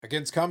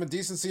Against common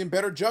decency and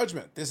better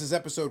judgment, this is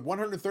episode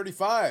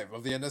 135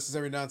 of the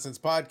Unnecessary Nonsense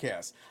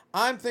podcast.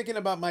 I'm thinking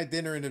about my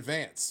dinner in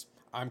advance.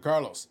 I'm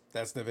Carlos.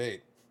 That's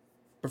Navade.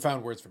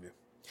 Profound words from you.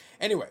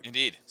 Anyway,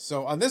 Indeed.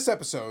 so on this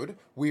episode,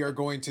 we are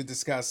going to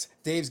discuss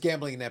Dave's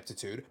gambling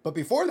ineptitude. But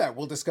before that,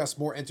 we'll discuss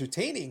more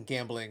entertaining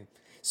gambling.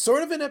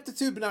 Sort of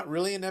ineptitude, but not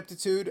really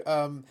ineptitude.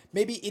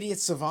 Maybe idiot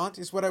savant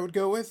is what I would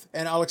go with,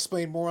 and I'll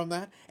explain more on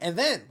that. And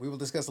then we will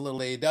discuss a little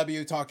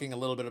AEW, talking a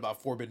little bit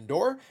about Forbidden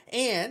Door,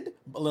 and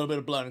a little bit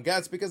of Blood and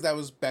Guts, because that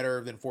was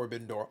better than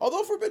Forbidden Door.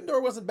 Although Forbidden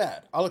Door wasn't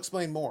bad. I'll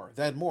explain more,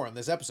 that more on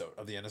this episode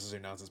of the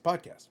Unnecessary Nonsense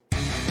podcast.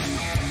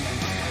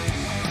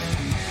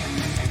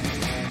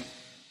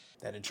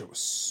 That intro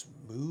was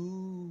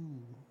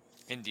smooth.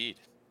 Indeed.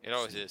 It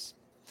always is.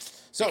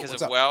 So, because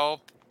what's of up?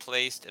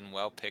 well-placed and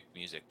well-picked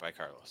music by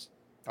Carlos.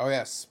 Oh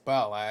yes.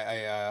 Well,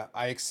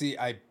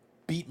 I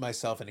beat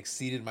myself and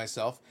exceeded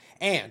myself,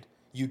 and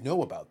you'd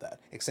know about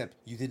that, except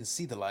you didn't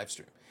see the live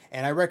stream.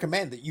 And I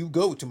recommend that you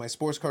go to my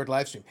sports card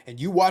live stream and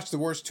you watch the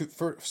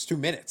first 2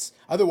 minutes.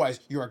 Otherwise,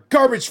 you're a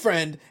garbage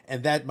friend,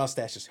 and that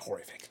mustache is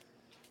horrific.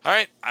 All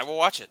right, I will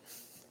watch it.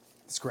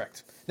 That's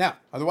correct. Now,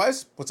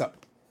 otherwise, what's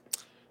up?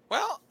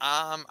 Well,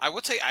 I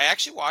would say I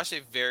actually watched a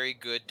very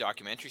good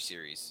documentary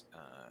series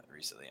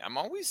recently. I'm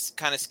always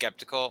kind of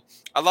skeptical.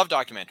 I love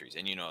documentaries,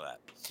 and you know that.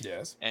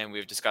 Yes. And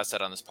we've discussed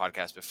that on this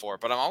podcast before.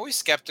 But I'm always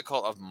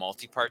skeptical of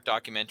multi-part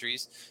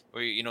documentaries,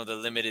 where the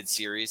limited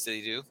series they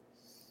do,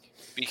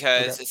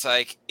 because Okay. it's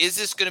like, is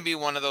this going to be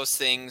one of those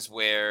things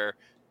where,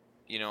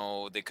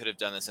 they could have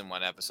done this in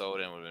one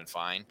episode and it would have been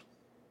fine?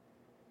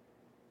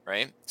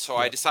 Right? So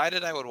I Yeah.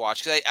 decided I would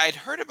watch, because I'd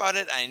heard about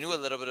it. I knew a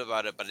little bit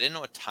about it, but I didn't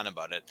know a ton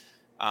about it.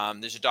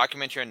 There's a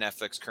documentary on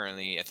Netflix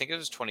currently. I think it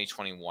was a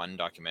 2021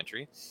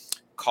 documentary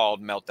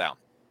called Meltdown.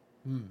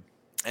 And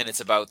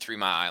it's about 3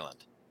 Mile Island.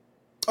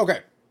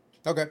 Okay.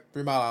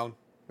 3 Mile Island.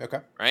 Okay.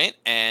 Right?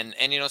 And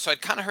so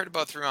I'd kind of heard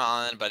about 3 Mile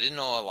Island, but I didn't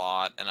know a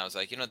lot. And I was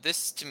like,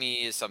 this to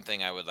me is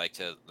something I would like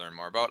to learn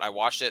more about. I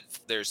watched it.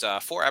 There's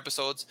 4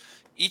 episodes.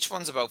 Each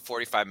one's about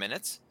 45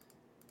 minutes.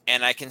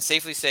 And I can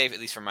safely say, at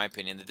least from my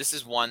opinion, that this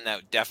is one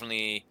that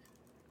definitely,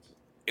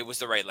 it was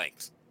the right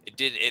length.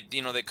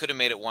 They could have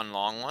made it one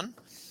long one,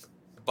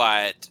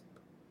 but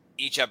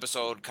each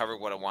episode covered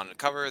what I wanted to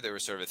cover. There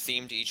was sort of a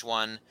theme to each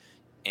one,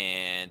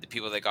 and the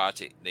people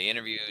they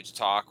interviewed to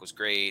talk was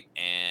great,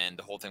 and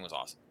the whole thing was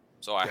awesome.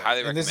 So I highly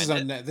And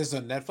recommend it. this is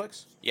on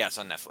Netflix? Yeah, it's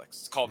on Netflix.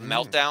 It's called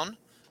Meltdown,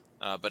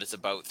 but it's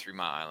about 3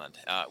 Mile Island,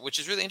 which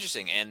is really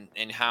interesting,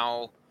 and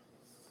how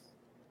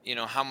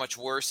how much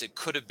worse it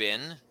could have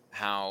been,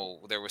 how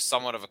there was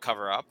somewhat of a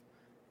cover up,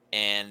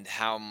 and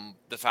how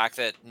the fact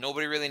that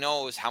nobody really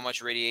knows how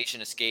much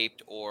radiation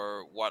escaped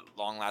or what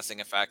long-lasting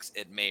effects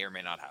it may or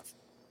may not have.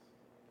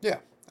 Yeah,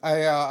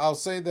 I'll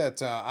say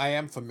that I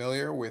am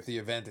familiar with the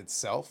event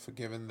itself,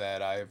 given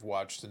that I've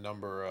watched a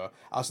number.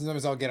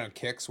 Sometimes I'll get on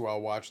kicks where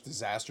I'll watch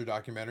disaster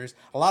documentaries.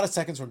 A lot of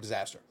Seconds from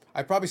Disaster.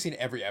 I've probably seen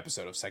every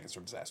episode of Seconds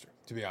from Disaster,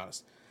 to be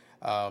honest.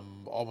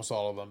 Almost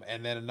all of them,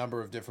 and then a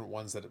number of different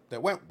ones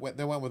that went with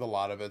a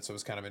lot of it, so it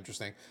was kind of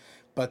interesting.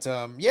 But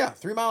yeah,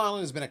 3 Mile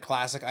Island has been a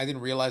classic. I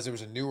didn't realize there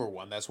was a newer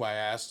one. That's why I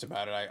asked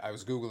about it. I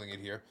was googling it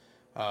here.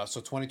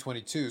 So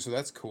 2022, so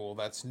that's cool.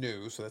 That's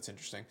new, so that's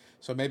interesting.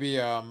 So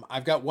maybe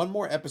I've got one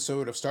more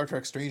episode of Star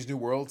Trek: Strange New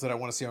Worlds that I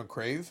want to see on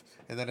Crave,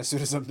 and then as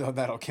soon as I'm done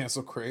that, I'll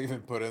cancel Crave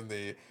and put in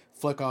the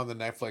flick on the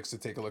Netflix to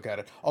take a look at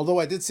it. Although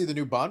I did see the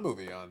new Bond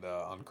movie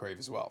on Crave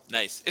as well.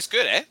 Nice. It's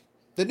good, eh?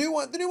 The new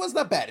one's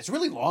not bad. It's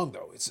really long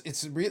though.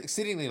 It's really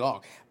exceedingly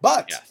long.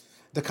 But Yeah.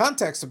 the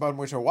context about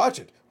which I watch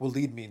it will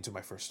lead me into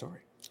my first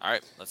story. All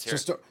right, let's hear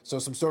it. So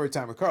some story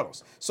time with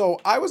Carlos.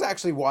 So I was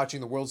actually watching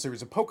the World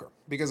Series of Poker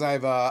because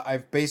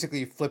I've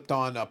basically flipped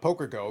on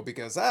Poker Go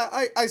because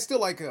I still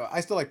like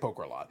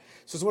poker a lot.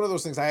 So it's one of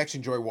those things I actually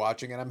enjoy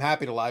watching, and I'm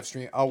happy to live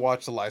stream. I'll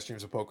watch the live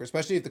streams of poker,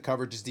 especially if the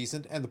coverage is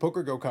decent, and the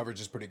Poker Go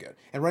coverage is pretty good.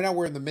 And right now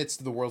we're in the midst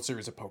of the World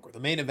Series of Poker. The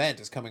main event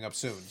is coming up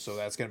soon, so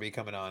that's going to be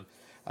coming on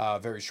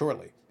very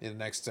shortly in the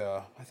next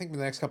I think in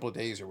the next couple of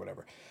days or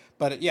whatever.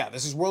 But yeah,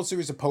 this is World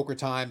Series of Poker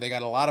time. They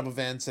got a lot of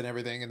events and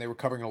everything, and they were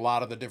covering a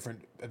lot of the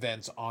different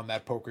events on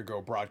that Poker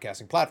Go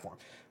broadcasting platform.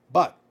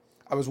 But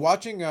I was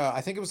watching, I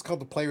think it was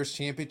called the Players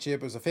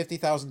Championship. It was a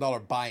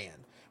 $50,000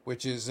 buy-in,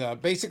 which is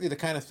basically the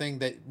kind of thing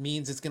that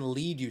means it's going to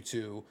lead you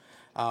to,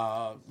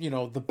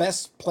 the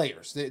best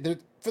players. They're,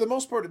 for the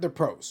most part, they're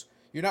pros.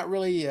 You're not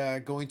really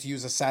going to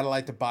use a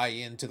satellite to buy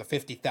into the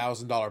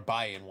 $50,000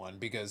 buy-in one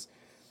because,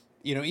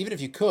 even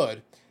if you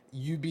could,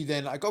 you'd be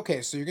then like,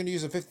 okay, so you're going to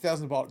use a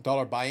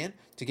 $50,000 buy-in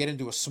to get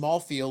into a small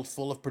field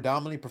full of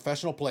predominantly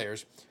professional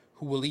players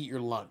who will eat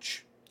your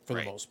lunch for the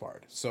Right. most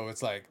part. So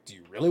it's like, do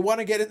you really want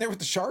to get in there with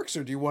the Sharks,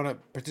 or do you want to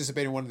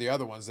participate in one of the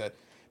other ones that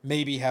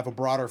maybe have a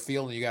broader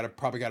field and you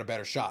probably got a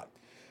better shot?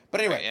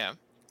 But anyway, Right, yeah.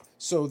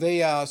 so they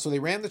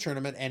ran the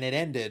tournament and it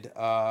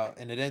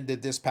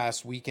ended this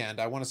past weekend.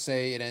 I want to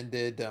say it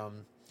ended.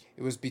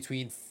 It was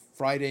between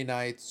Friday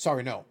night.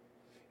 Sorry, no,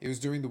 it was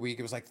during the week.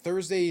 It was like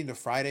Thursday into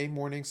Friday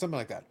morning, something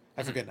like that.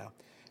 I forget now.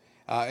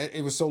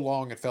 It was so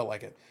long it felt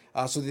like it.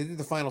 So they did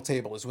the final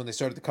table is when they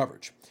started the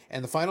coverage,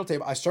 and the final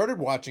table I started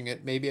watching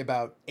it maybe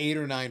about 8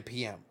 or 9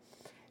 p.m.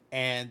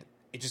 and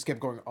it just kept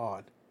going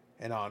on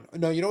and on.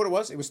 No, you know what it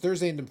was? It was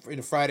Thursday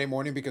into Friday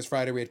morning because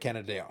Friday we had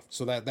Canada Day off.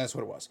 So that's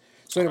what it was.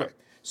 So anyway, Okay.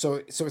 so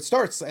it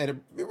starts at a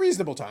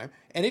reasonable time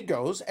and it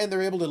goes and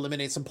they're able to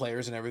eliminate some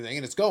players and everything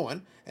and it's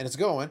going and it's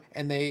going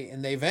and they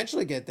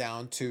eventually get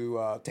down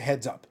to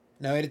heads up.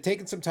 Now it had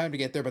taken some time to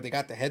get there, but they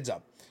got the heads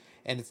up,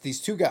 and it's these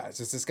two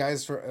guys. It's this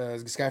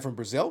guy from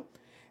Brazil,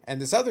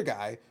 and this other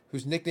guy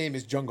whose nickname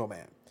is Jungle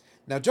Man.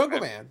 Now Jungle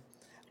Okay. Man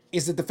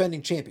is the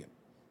defending champion.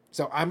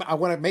 So I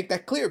want to make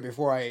that clear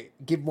before I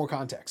give more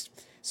context.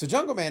 So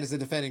Jungle Man is the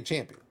defending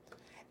champion,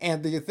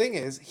 and the thing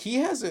is he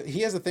has a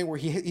thing where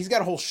he's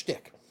got a whole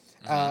shtick,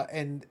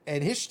 Mm-hmm.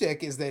 and his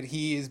shtick is that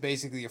he is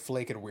basically a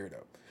flake and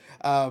weirdo.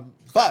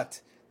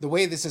 But the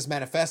way this has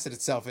manifested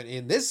itself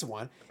in this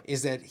one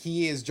is that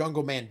he is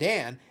Jungle Man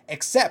Dan,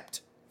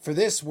 except for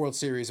this World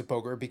Series of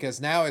Poker,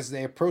 because now as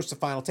they approach the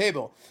final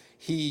table,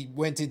 he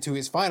went into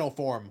his final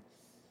form,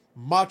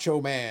 Macho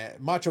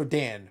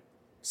Dan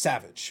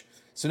Savage.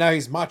 So now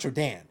he's Macho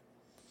Dan.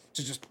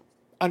 To just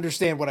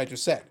understand what I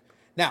just said.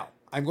 Now,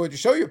 I'm going to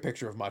show you a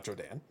picture of Macho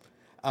Dan,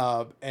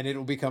 and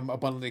it'll become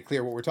abundantly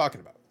clear what we're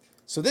talking about.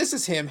 So this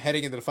is him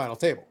heading into the final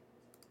table.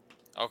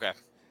 Okay.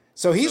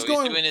 So he's So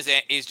going,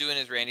 he's doing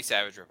his Randy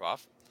Savage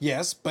ripoff.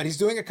 yes, but he's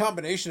doing a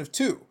combination of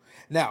two.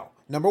 Now,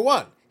 number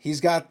one, he's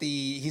got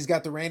the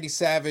Randy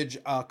Savage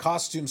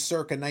costume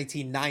circa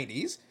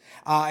 1990s,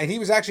 and he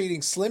was actually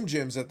eating Slim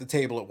Jims at the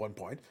table at one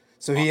point.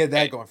 So he had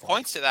that Okay, going for him.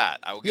 points to that.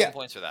 I will give Yeah. him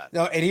points for that.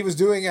 No, and he was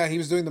doing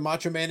the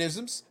Macho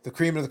Manisms, the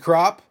cream of the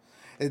crop,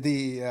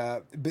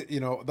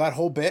 that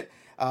whole bit.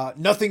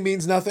 Nothing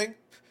means nothing,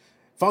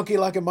 funky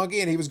like a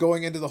monkey, and he was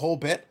going into the whole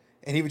bit,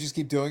 and he would just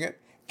keep doing it.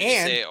 Did he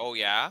And say, "Oh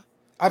yeah"?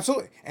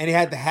 absolutely, and he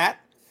had the hat,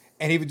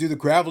 and he would do the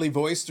gravelly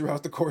voice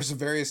throughout the course of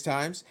various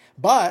times.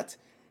 But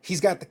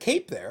he's got the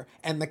cape there,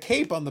 and the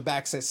cape on the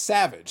back says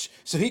Savage.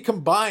 So he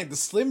combined the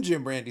Slim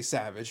Jim Randy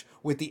Savage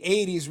with the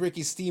 '80s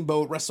Ricky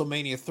Steamboat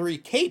WrestleMania 3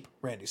 cape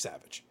Randy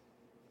Savage.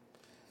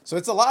 So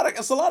it's a lot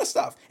of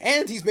stuff,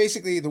 and he's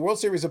basically the World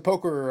Series of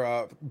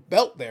Poker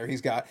belt. There,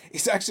 he's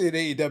actually an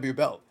AEW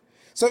belt.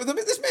 So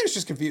this man is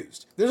just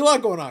confused. There's a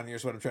lot going on here.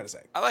 Is what I'm trying to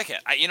say. I like it.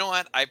 You know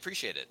what? I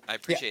appreciate it. I Yeah,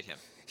 appreciate him.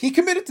 he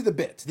committed to the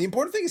bit. The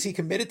important thing is he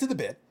committed to the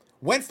bit,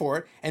 went for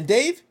it, and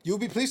Dave, you'll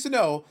be pleased to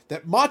know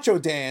that Macho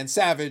Dan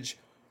Savage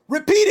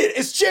repeated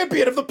as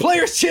champion of the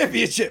Players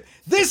Championship.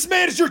 This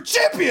man is your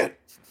champion.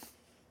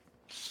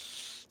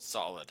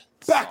 Solid.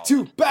 Back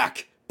Solid. to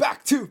back,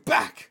 back to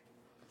back.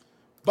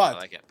 I But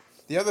like it.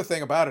 the other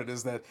thing about it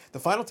is that the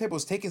final table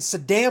was taking so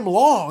damn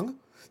long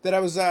that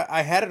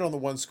I had it on the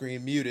one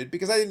screen muted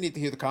because I didn't need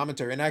to hear the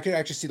commentary and I could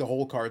actually see the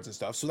whole cards and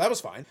stuff. So that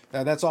was fine.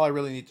 That's all I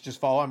really need to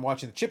just follow. I'm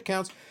watching the chip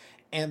counts,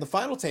 and the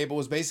final table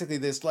was basically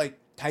this like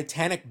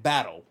titanic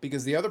battle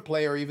because the other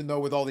player, even though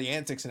with all the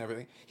antics and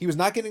everything, he was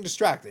not getting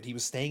distracted. He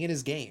was staying in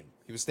his game.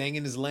 He was staying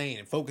in his lane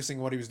and focusing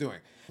on what he was doing.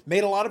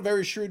 Made a lot of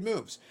very shrewd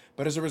moves.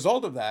 But as a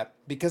result of that,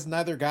 because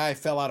neither guy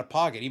fell out of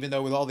pocket, even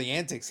though with all the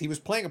antics, he was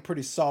playing a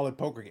pretty solid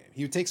poker game.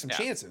 He would take some Yeah.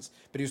 chances,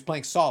 but he was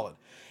playing solid.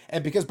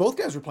 And because both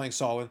guys were playing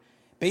solid,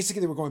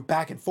 basically they were going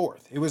back and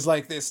forth. It was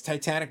like this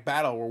titanic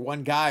battle where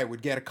one guy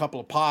would get a couple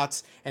of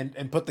pots and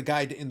put the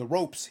guy in the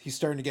ropes. He's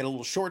starting to get a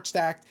little short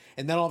stacked,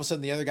 and then all of a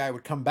sudden the other guy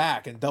would come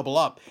back and double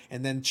up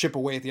and then chip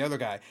away at the other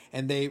guy.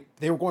 And they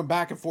were going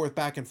back and forth,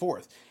 back and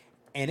forth.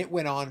 And it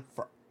went on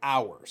for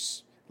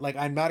hours. Like,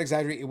 I'm not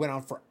exaggerating, it went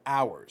on for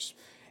hours.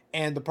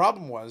 And the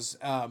problem was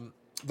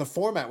the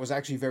format was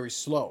actually very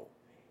slow.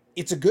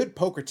 It's a good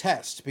poker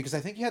test because I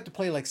think you had to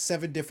play like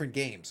 7 different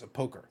games of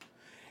poker.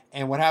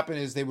 And what happened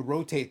is they would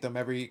rotate them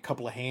every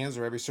couple of hands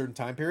or every certain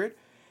time period.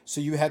 So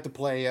you had to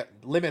play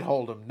limit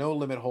hold'em, no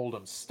limit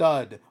hold'em,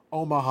 stud,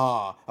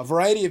 Omaha, a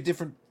variety of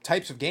different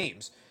types of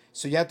games.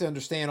 So you have to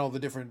understand all the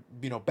different,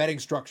 betting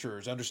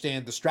structures,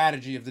 understand the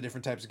strategy of the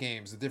different types of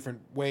games, the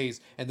different ways,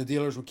 and the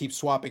dealers would keep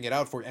swapping it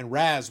out for you. And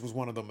Raz was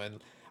one of them.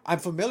 And I'm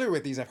familiar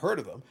with these, I've heard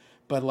of them,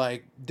 but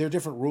like they're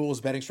different rules,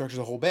 betting structures,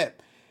 a whole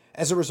bit.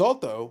 As a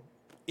result, though,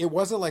 it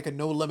wasn't like a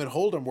no limit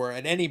hold'em where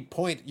at any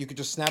point you could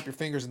just snap your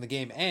fingers and the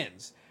game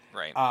ends.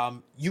 Right.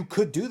 You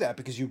could do that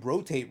because you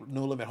rotate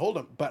no limit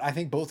hold'em, but I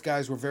think both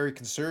guys were very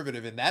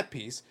conservative in that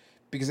piece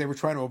because they were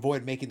trying to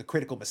avoid making the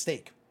critical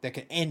mistake that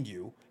can end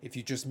you if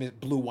you just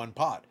blew one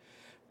pot.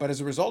 But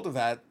as a result of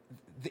that,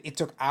 it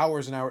took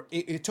hours and hours.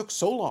 It took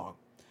so long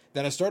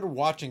that I started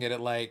watching it at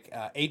like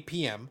 8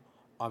 p.m.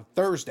 on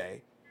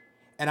Thursday,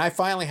 and I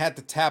finally had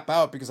to tap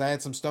out because I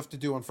had some stuff to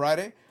do on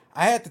Friday.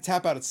 I had to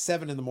tap out at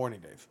 7 in the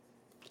morning, Dave,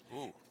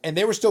 Ooh. and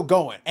they were still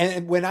going.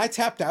 And when I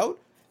tapped out,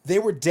 they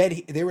were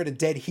dead. They were at a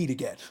dead heat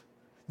again.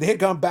 They had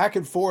gone back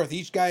and forth.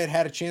 Each guy had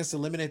had a chance to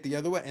eliminate the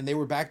other one, and they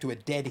were back to a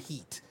dead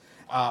heat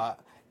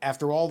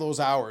after all those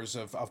hours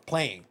of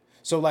playing.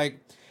 So, like,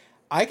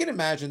 I can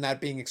imagine that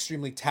being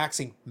extremely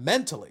taxing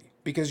mentally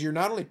because you're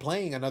not only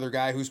playing another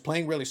guy who's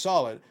playing really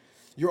solid,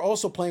 you're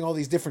also playing all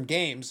these different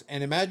games.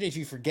 And imagine if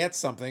you forget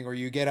something or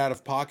you get out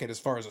of pocket as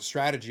far as a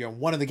strategy on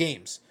one of the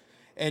games.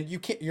 and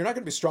you're not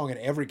going to be strong in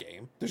every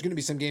game. There's going to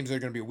be some games that are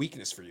going to be a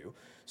weakness for you.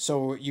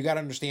 So you got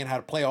to understand how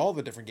to play all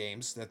the different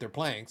games that they're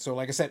playing. So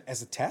like I said,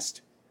 as a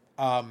test,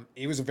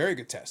 it was a very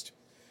good test.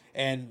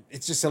 And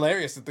it's just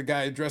hilarious that the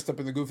guy dressed up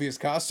in the goofiest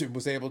costume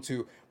was able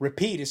to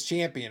repeat as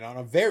champion on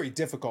a very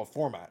difficult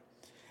format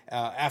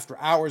after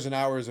hours and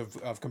hours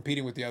of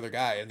competing with the other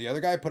guy. And the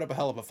other guy put up a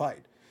hell of a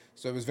fight.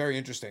 So it was very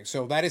interesting.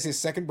 So that is his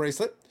second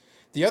bracelet.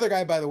 The other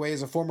guy, by the way,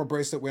 is a former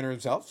bracelet winner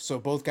himself. So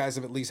both guys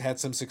have at least had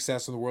some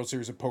success in the World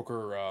Series of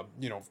Poker,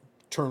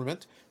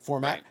 tournament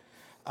format.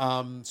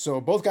 Right.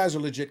 So both guys are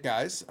legit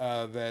guys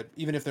that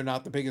even if they're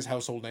not the biggest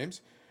household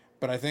names.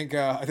 But I think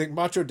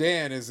Macho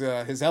Dan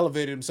has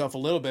elevated himself a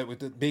little bit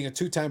with being a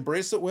 2-time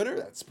bracelet winner.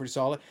 That's pretty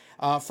solid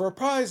for a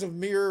prize of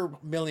mere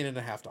 $1.5 million.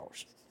 Of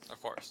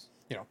course.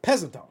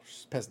 Peasant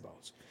dollars.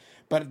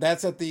 But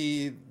that's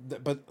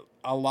but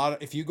a lot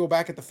of, if you go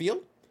back at the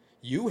field,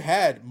 you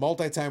had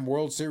multi-time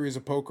World Series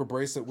of Poker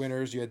bracelet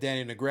winners. You had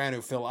Danny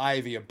Negreanu, Phil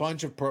Ivey, a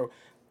bunch of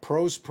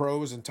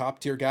pros, and top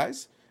tier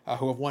guys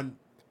who have won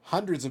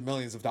hundreds of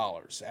millions of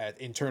dollars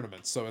in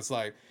tournaments. So it's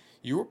like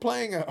you were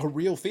playing a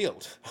real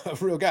field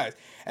of real guys.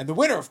 And the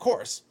winner, of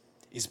course,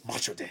 is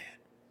Macho Dan.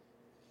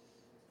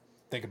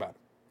 Think about it.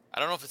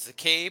 I don't know if it's the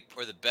cape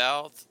or the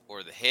belt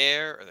or the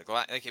hair or the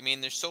glass. Like, I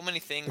mean, there's so many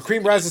things. The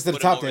cream that could rises just to the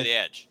put him top, over Dan. the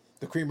edge.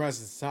 The cream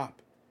rises to the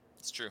top.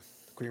 It's true.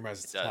 The cream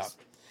rises to It the does.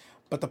 top.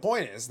 But the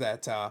point is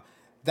that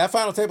that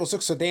final table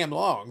took so damn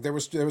long. There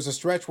was a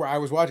stretch where I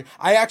was watching.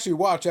 I actually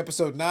watched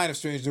episode 9 of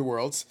Strange New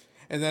Worlds,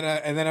 and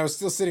then I was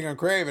still sitting on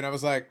Crave, and I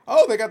was like,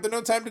 oh, they got the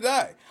No Time to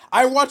Die.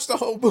 I watched the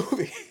whole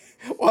movie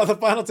while the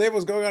final table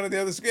was going on at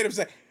the other screen. I was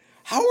like,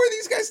 how are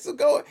these guys still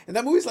going? And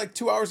that movie's like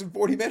 2 hours and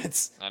 40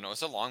 minutes. I know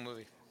it's a long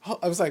movie.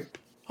 I was like,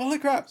 holy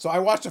crap. So I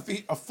watched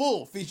a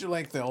full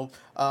feature-length film,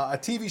 a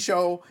TV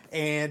show,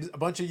 and a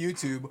bunch of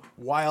YouTube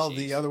while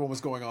the other one was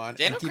going on.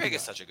 Daniel Craig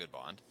is such a good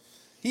Bond.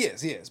 He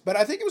is. But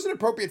I think it was an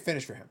appropriate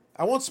finish for him.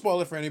 I won't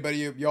spoil it for anybody.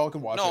 Y'all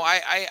can watch it. No,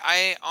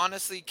 I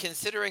honestly,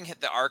 considering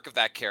the arc of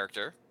that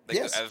character,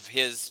 of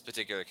his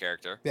particular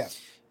character,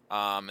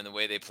 and the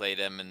way they played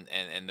him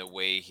and the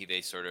way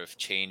they sort of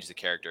changed the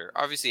character.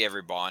 Obviously,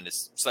 every Bond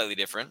is slightly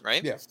different,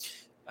 right? Yeah.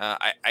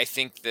 I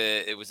think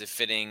that it was a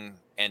fitting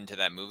end to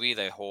that movie,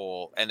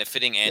 and a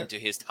fitting end to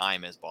his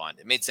time as Bond.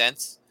 It made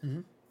sense,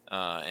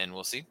 and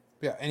we'll see.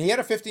 Yeah, and he had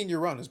a 15-year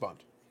run as Bond.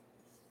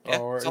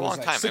 Yeah, it's a long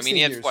time. I mean,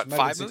 he had,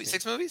 5 movies?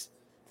 6 movies?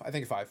 I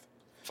think 5.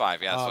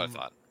 5, yeah, that's what I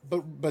thought.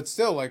 But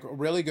still, like, a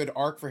really good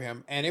arc for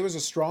him. And it was a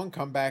strong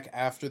comeback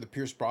after the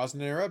Pierce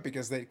Brosnan era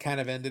because they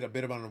kind of ended a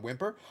bit on a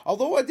whimper.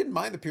 Although I didn't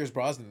mind the Pierce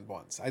Brosnan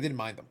ones. I didn't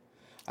mind them.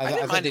 I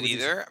didn't mind it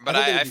either, but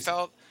I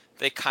felt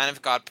they kind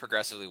of got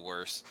progressively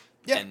worse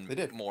and they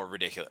did. More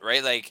ridiculous,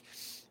 right? Like,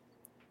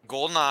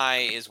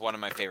 GoldenEye is one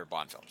of my favorite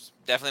Bond films.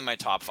 Definitely my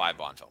top 5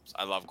 Bond films.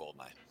 I love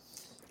GoldenEye.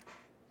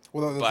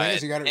 Well, the thing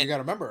is, you got to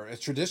remember,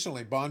 it's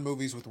traditionally Bond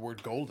movies with the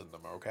word gold in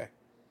them are okay.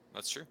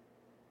 That's true.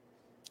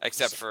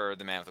 Except for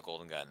The Man with the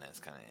Golden Gun. It's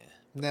kind of...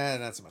 Nah,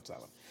 not so much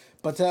that one.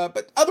 But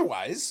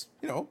otherwise,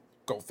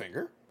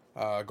 Goldfinger,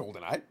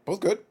 GoldenEye, both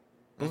good.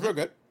 Both real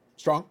good.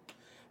 Strong.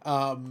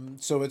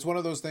 So it's one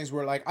of those things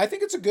where, like, I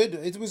think it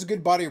was a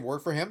good body of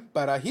work for him,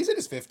 but he's in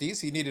his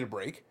 50s. He needed a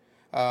break.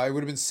 It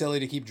would have been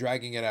silly to keep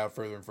dragging it out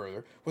further and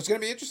further. What's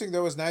going to be interesting,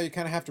 though, is now you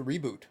kind of have to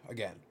reboot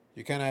again.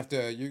 You kind of have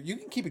to, you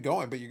can keep it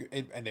going, but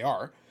and they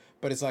are,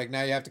 but it's like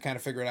now you have to kind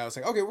of figure it out. It's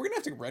like, okay, we're going to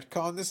have to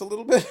retcon this a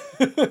little bit.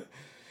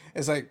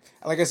 It's like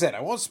I said,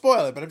 I won't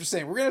spoil it, but I'm just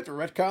saying we're going to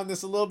have to retcon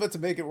this a little bit to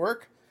make it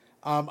work.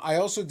 I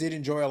also did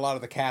enjoy a lot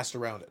of the cast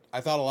around it. I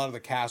thought a lot of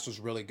the cast was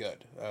really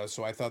good.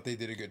 So I thought they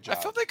did a good job.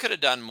 I felt they could have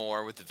done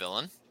more with the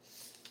villain.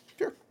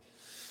 Sure.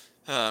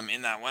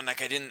 In that one,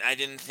 like I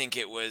didn't think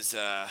it was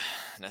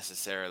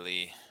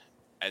necessarily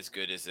as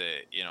good as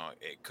it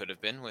could have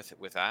been with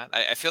that.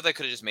 I feel they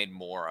could have just made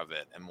more of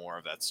it and more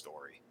of that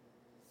story.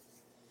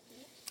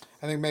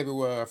 I think maybe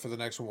for the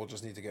next one we'll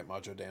just need to get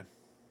Macho Dan.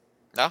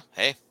 No,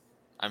 hey,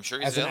 I'm sure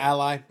he's as an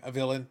ally, a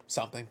villain,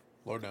 something.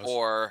 Lord knows.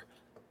 Or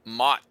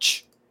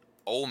Mach.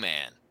 Oh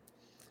man,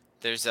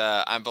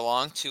 I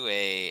belong to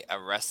a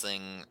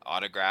wrestling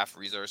autograph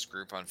resource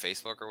group on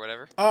Facebook or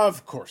whatever.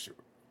 Of course you.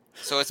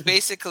 So it's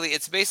basically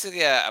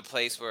a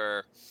place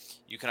where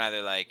you can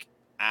either like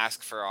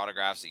ask for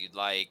autographs that you'd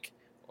like,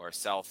 or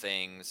sell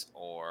things,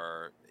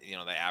 or they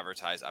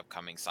advertise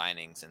upcoming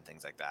signings and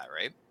things like that,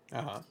 right?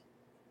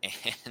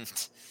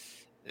 And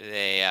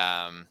they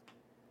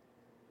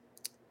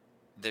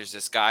there's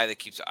this guy that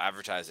keeps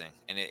advertising,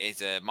 and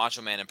it's a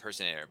Macho Man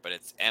impersonator, but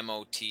it's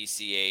MOTCH-O-MANN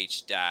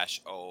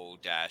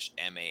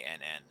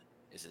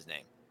is his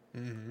name.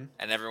 Mm-hmm.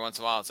 And every once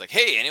in a while, it's like,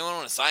 hey, anyone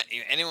want to sign?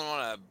 Anyone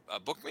want to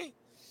book me?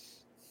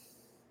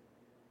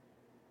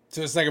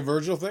 So it's like a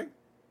Virgil thing?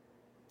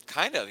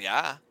 Kind of,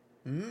 yeah.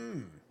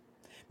 Maybe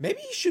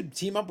you should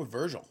team up with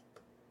Virgil.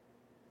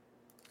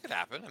 Could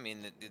happen. I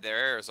mean, their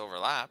areas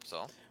overlap,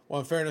 so. Well,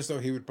 in fairness, though,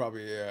 Virgil would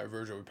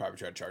probably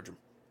try to charge him.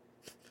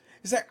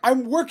 He's like,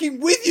 I'm working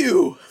with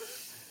you!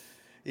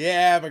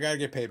 Yeah, but I gotta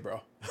get paid,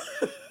 bro.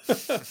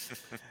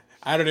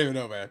 I don't even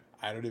know, man.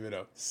 I don't even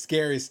know.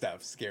 Scary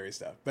stuff. Scary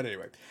stuff. But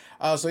anyway,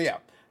 so yeah.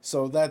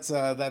 So that's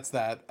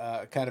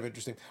that. Kind of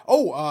interesting.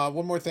 Oh,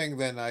 one more thing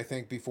then I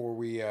think before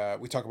we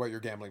talk about your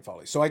gambling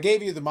folly. So I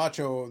gave you the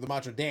Macho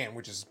Dan,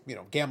 which is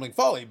gambling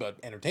folly, but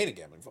entertaining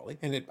gambling folly,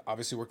 and it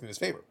obviously worked in his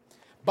favor.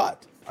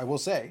 But I will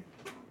say,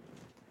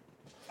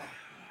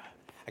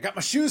 I got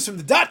my shoes from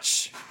the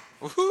Dutch.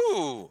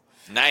 Woohoo!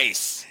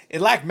 Nice. It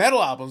lacked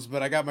metal albums,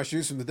 but I got my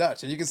shoes from the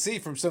Dutch, and you can see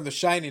from some of the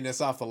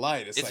shininess off the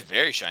light. It's Like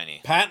very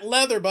shiny. patent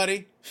leather,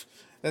 buddy.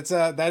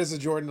 That is a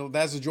Jordan.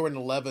 That's a Jordan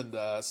 11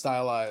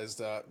 stylized,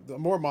 the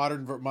more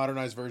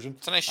modernized version.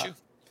 It's a nice shoe.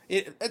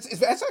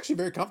 It's actually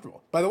very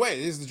comfortable. By the way,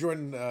 it is the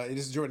Jordan. It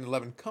is the Jordan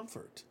 11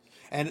 Comfort,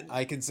 and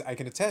I can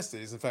attest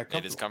it is in fact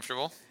comfortable. It is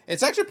comfortable.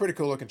 It's actually a pretty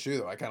cool looking shoe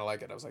though. I kind of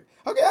like it. I was like,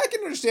 okay, I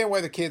can understand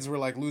why the kids were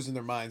like losing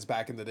their minds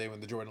back in the day when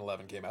the Jordan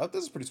 11 came out.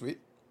 This is pretty sweet.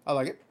 I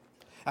like it.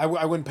 I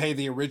wouldn't pay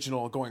the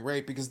original going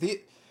rate because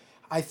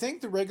I think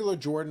the regular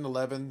Jordan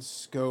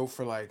 11s go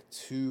for like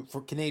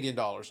for Canadian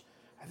dollars.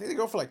 I think they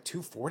go for like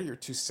 240 or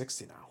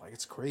 260 now. Like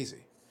it's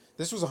crazy.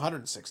 This was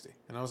 160,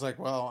 and I was like,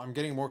 well, I'm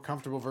getting a more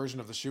comfortable version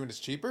of the shoe and it's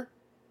cheaper.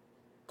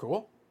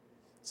 Cool,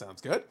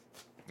 sounds good.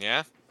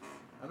 Yeah.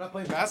 I'm not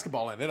playing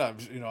basketball in it.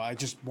 I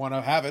just want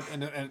to have it,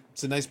 and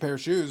it's a nice pair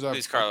of shoes.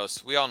 Please,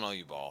 Carlos, we all know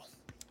you ball.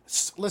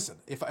 Listen,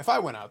 if I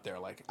went out there,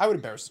 like I would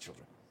embarrass the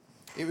children.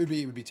 It would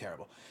be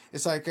terrible.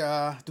 It's like,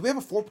 do we have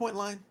a 4-point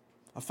line,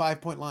 a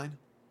 5-point line,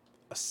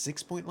 a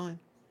 6-point line?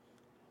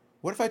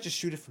 What if I just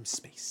shoot it from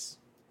space?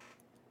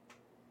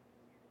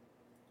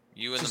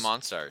 You and the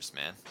Monstars,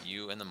 man.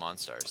 You and the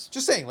Monstars.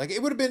 Just saying, like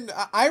it would have been.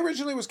 I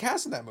originally was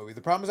cast in that movie.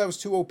 The problem is I was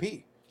too OP,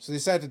 so they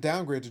decided to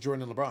downgrade to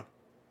Jordan and LeBron.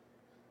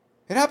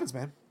 It happens,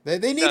 man. They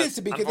needed it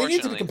to be. They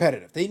needed to be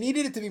competitive. They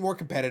needed it to be more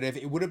competitive.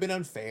 It would have been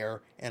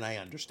unfair, and I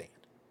understand.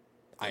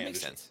 That makes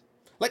sense.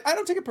 Like I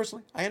don't take it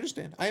personally. I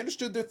understand. I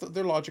understood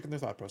their logic and their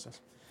thought process.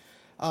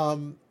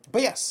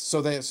 But yes,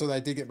 so I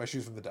did get my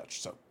shoes from the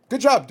Dutch. So good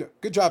job,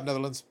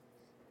 Netherlands.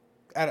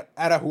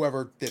 At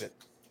whoever did it.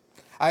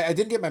 I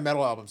didn't get my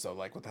metal albums though.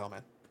 Like what the hell,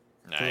 man?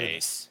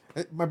 Nice.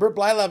 My Burt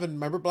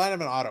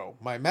Blyleven auto,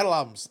 my metal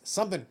albums,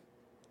 something,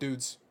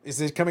 dudes. Is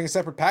it coming in a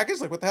separate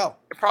package? Like what the hell?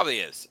 It probably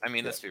is. I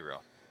mean, let's be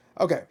real.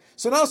 Okay,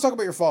 so now let's talk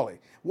about your folly.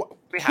 Who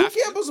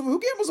gambles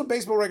on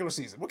baseball regular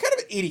season? What kind of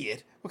an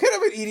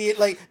idiot?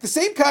 Like the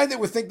same kind that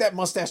would think that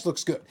mustache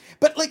looks good.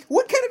 But like,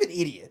 what kind of an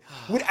idiot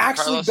would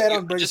actually Carlos, bet on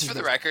regular just season?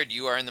 for the record,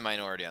 you are in the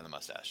minority on the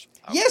mustache.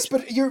 Yes,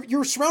 but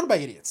you're surrounded by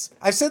idiots.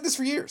 I've said this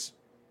for years.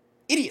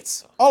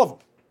 Idiots, all of them.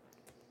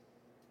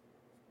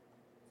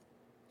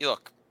 You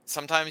look.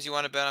 Sometimes you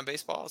want to bet on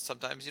baseball.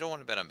 Sometimes you don't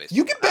want to bet on baseball.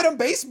 You can bet on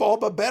baseball,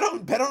 but bet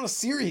on a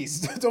series.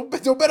 don't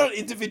bet on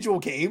individual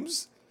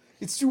games.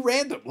 It's too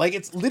random. Like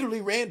it's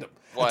literally random.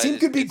 A team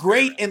could be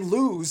great and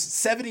lose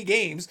 70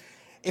 games.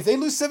 If they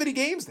lose 70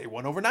 games, they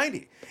won over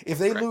 90. If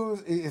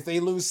they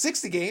lose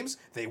 60 games,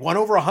 they won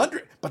over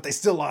 100, but they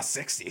still lost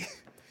 60.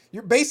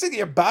 You're basically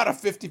about a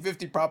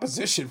 50-50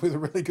 proposition with a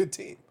really good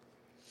team.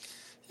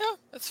 Yeah,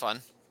 that's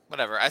fun.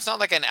 Whatever. It's not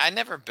like I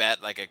never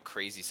bet like a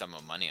crazy sum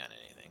of money on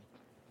anything.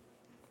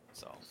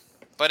 So,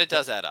 but it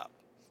does add up.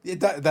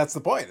 That's the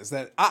point. Is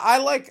that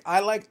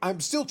I'm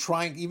still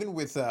trying, even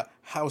with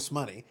house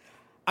money.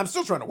 I'm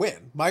still trying to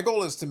win. My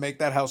goal is to make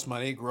that house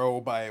money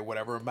grow by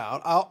whatever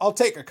amount. I'll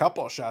take a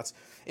couple of shots.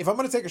 If I'm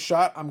going to take a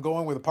shot, I'm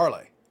going with a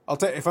parlay.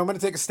 If I'm going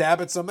to take a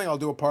stab at something, I'll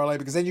do a parlay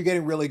because then you're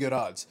getting really good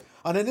odds.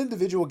 On an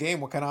individual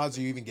game, what kind of odds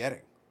are you even getting?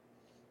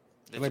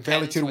 Like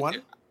barely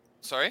 2-1?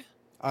 Sorry?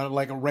 On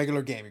like a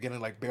regular game, you're getting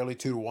like barely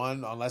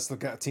 2-1 unless the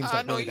team's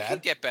like really bad. No, you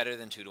could get better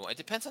than 2-1. It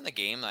depends on the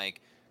game.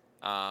 Like,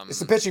 it's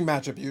the pitching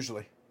matchup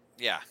usually.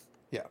 Yeah.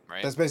 Yeah,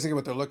 right. That's basically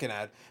what they're looking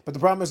at. But the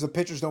problem is the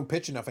pitchers don't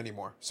pitch enough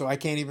anymore. So I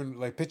can't even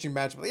like pitching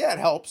matchup. Yeah, it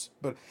helps,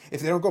 but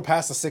if they don't go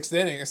past the 6th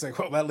inning, it's like,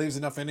 well, that leaves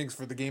enough innings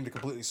for the game to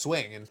completely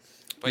swing and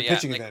but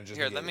pitching like, advantage.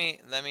 Here, let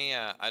me.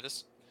 I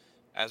just,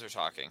 as we're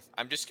talking,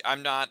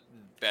 I'm not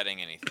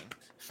betting anything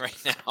right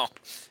now,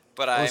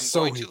 but I'm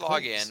going to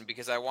log in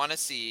because I want to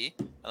see,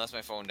 unless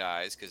my phone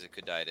dies, because it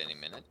could die at any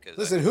minute.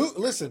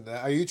 Listen,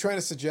 are you trying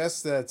to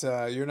suggest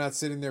that you're not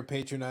sitting there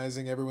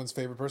patronizing everyone's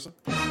favorite person?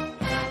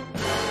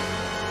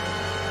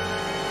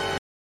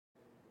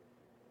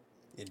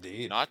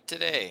 Indeed. Not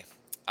today.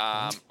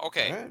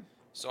 Okay. Right.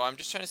 So I'm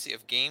just trying to see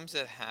if games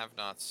that have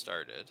not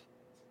started,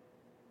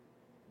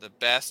 the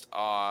best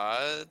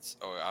odds.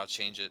 Oh, I'll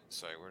change it.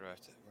 Sorry, where do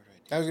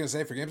I I was gonna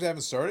say for games that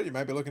haven't started, you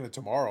might be looking at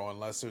tomorrow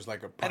unless there's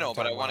like a. I know,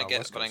 but I want to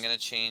get. But I'm gonna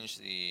change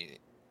the.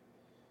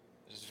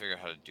 Just figure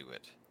out how to do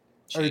it.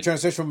 Are you trying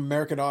to switch from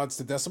American odds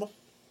to decimal?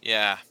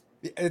 Yeah.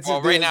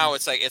 Right now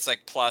it's like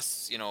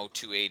plus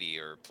 280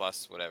 or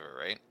plus whatever,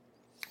 right?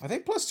 I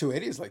think plus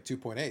 280 is like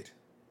 2.8.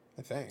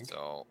 I think.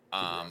 So,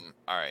 all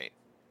right.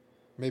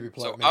 Maybe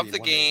plus. So, maybe of the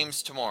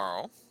games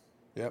tomorrow.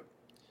 Yep.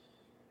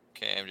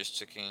 Okay, I'm just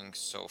checking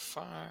so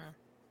far.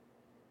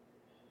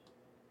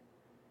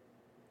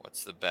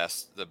 What's the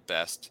best?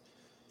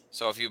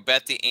 So, if you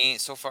bet the 8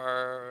 so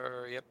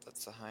far, yep,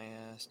 that's the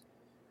highest.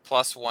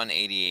 Plus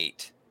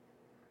 188.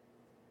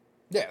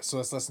 Yeah, so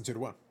that's less than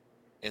 2-1.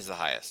 Is the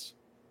highest.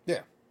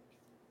 Yeah.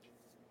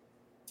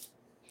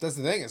 That's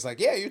the thing. It's like,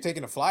 yeah, you're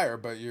taking a flyer,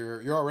 but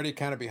you're already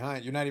kind of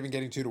behind. You're not even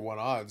getting 2-1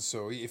 odds.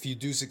 So if you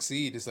do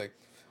succeed, it's like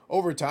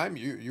over time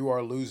you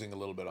are losing a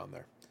little bit on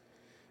there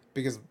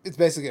because it's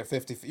basically a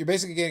 50. You're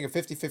basically getting a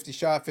 50-50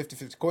 shot,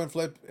 50-50 coin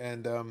flip,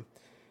 and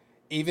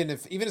even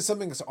if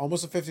something's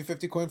almost a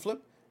 50-50 coin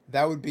flip,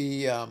 that would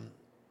be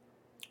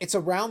it's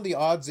around the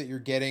odds that you're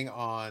getting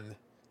on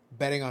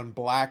betting on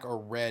black or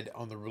red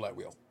on the roulette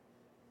wheel.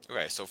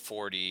 Okay, so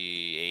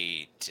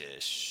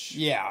 48-ish.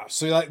 Yeah,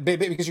 so like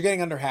because you're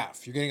getting under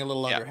half, you're getting a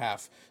little Yeah. under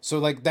half. So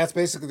like that's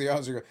basically the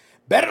odds. You're going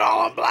bet it all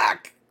on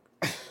black,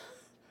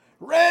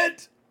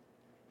 red,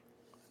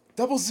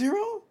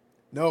 00.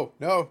 No,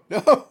 no,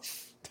 no,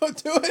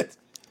 don't do it.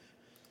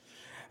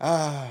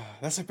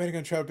 That's like betting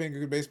on Trout being a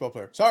good baseball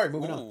player. Sorry,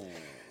 moving on. Ooh,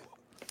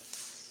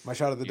 My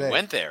shot of the you day.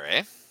 went there,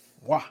 eh?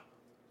 Wow.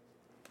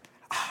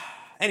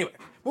 Anyway,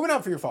 moving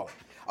on for your follow.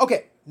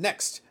 Okay,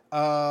 next.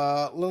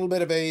 A little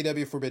bit of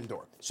AEW Forbidden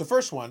Door. So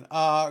first one,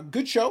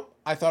 good show.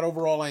 I thought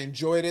overall I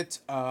enjoyed it.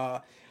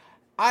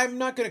 I'm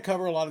not going to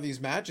cover a lot of these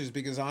matches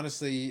because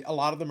honestly, a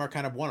lot of them are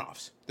kind of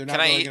one-offs. They're not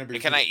really going to be.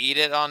 Can I eat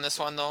it on this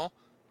one though?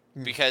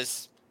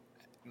 Because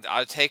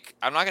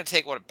I'm not going to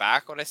take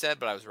back what I said,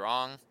 but I was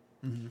wrong.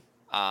 In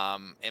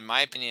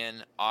my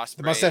opinion,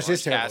 Ospreay mustache is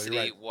Orange terrible, Cassidy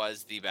you're right.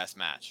 was the best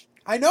match.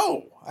 I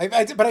know.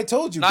 But I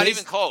told you. Not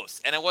even close,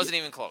 and it wasn't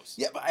even close.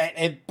 Yeah,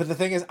 but the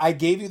thing is, I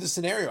gave you the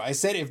scenario. I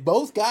said if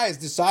both guys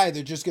decide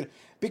they're just gonna,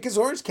 because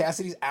Orange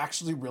Cassidy's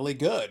actually really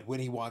good when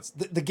he wants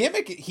the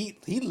gimmick. He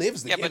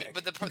lives the gimmick.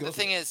 But the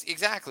thing is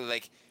exactly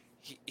like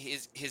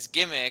his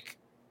gimmick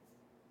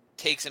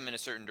takes him in a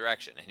certain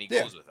direction, and he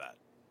goes with that.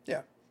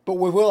 Yeah. But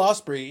with Will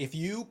Ospreay, if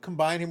you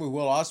combine him with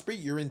Will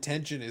Ospreay, your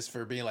intention is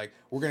for being like,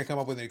 we're gonna come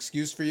up with an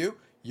excuse for you.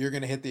 You're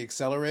gonna hit the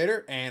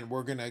accelerator, and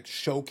we're gonna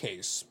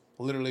showcase.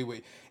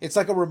 Literally, it's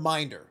like a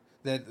reminder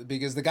that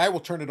because the guy will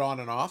turn it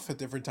on and off at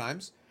different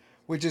times,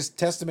 which is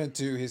testament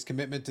to his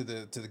commitment to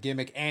the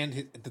gimmick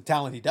and the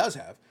talent he does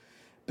have.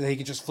 But he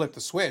can just flip the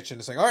switch, and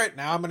it's like, all right,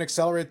 now I'm gonna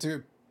accelerate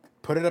to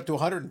put it up to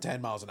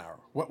 110 miles an hour.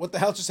 What the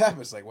hell just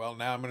happened? It's like, well,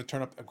 now I'm gonna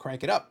turn up and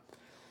crank it up.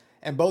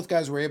 And both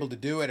guys were able to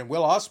do it. And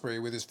Will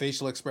Ospreay, with his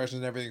facial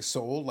expressions and everything,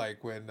 sold.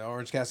 Like when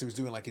Orange Cassidy was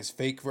doing like his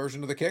fake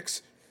version of the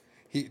kicks,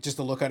 he just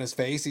the look on his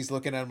face, he's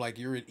looking at him like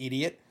you're an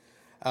idiot.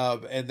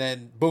 And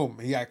then boom,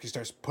 he actually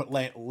starts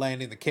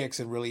landing the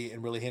kicks and really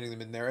hitting them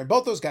in there. And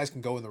both those guys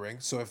can go in the ring.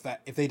 So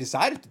if they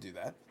decided to do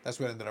that, that's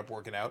what ended up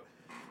working out.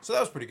 So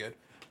that was pretty good.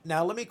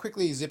 Now let me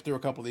quickly zip through a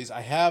couple of these.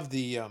 I have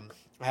the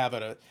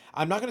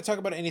I'm not going to talk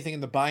about anything in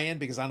the buy-in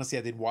because honestly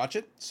I didn't watch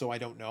it, so I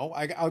don't know.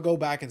 I'll go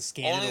back and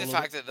scan Only it. the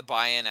fact that the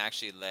buy-in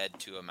actually led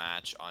to a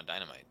match on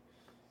Dynamite.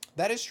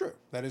 That is true.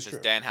 That is true.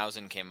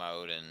 Danhausen came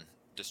out and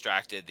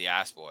distracted the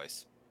Ass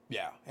Boys.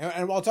 Yeah,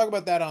 and I'll talk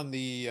about that on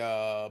the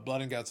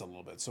Blood and Guts a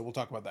little bit. So we'll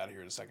talk about that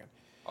here in a second.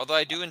 Although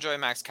I do enjoy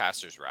Max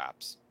Caster's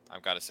raps,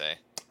 I've got to say.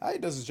 He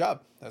does his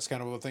job. That's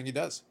kind of the thing he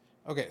does.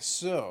 Okay,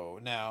 so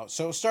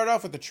start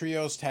off with the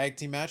trios tag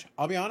team match.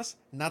 I'll be honest,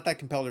 not that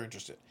compelled or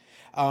interested.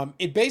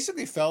 It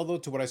basically fell though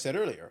to what I said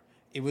earlier.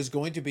 It was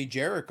going to be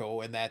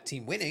Jericho and that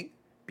team winning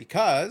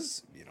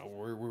because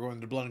we're going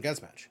to the Blood and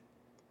Guts match.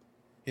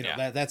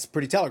 That's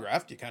pretty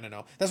telegraphed. You kind of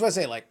know. That's why I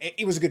say like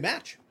it was a good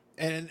match.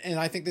 And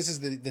I think this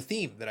is the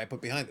theme that I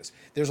put behind this.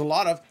 There's a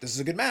lot of this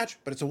is a good match,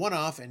 but it's a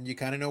one-off, and you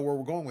kind of know where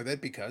we're going with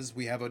it because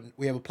we have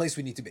a place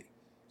we need to be.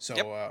 So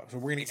so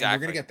we're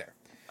gonna get there.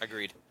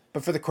 Agreed.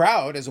 But for the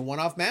crowd, as a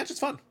one-off match, it's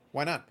fun.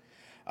 Why not?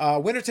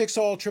 Winner takes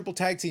all triple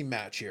tag team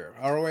match here.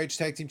 ROH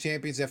tag team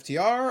champions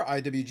FTR,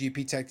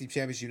 IWGP tag team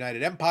champions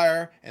United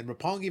Empire, and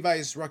Roppongi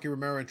Vice, Rocky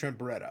Romero, and Trent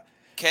Beretta.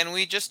 Can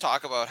we just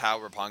talk about how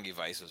Roppongi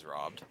Vice was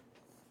robbed?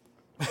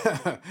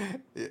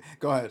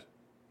 Go ahead.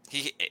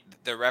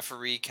 The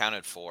referee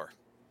counted 4.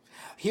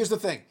 Here's the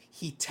thing.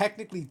 He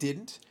technically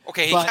didn't.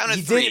 Okay, he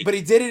counted 3. But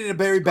he did it in a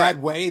very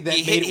bad way that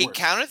made it worse. He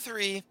counted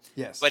 3.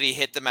 Yes. But he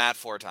hit the mat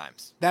 4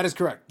 times. That is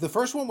correct. The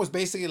first one was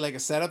basically like a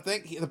setup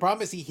thing. The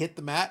problem is he hit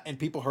the mat and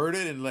people heard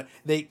it and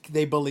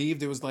they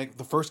believed it was like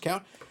the first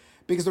count.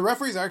 Because the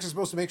referees are actually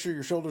supposed to make sure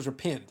your shoulders are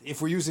pinned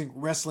if we're using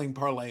wrestling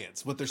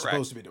parlance, what they're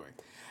supposed to be doing.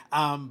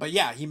 But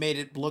yeah, he made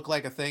it look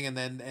like a thing and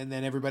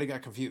then everybody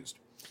got confused.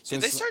 So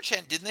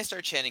Didn't they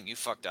start chanting "You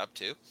fucked up"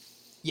 too?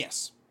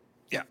 Yes.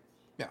 Yeah.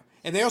 Yeah.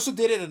 And they also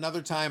did it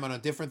another time on a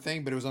different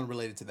thing, but it was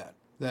unrelated to that.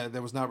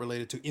 That was not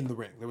related to in the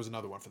ring. There was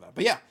another one for that.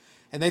 But yeah.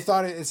 And they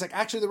thought it's like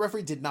actually the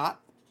referee did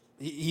not.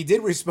 He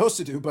did what he's supposed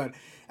to do, but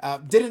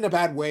did it in a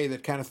bad way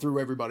that kind of threw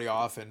everybody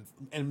off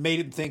and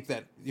made him think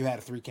that you had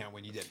a 3 count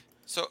when you didn't.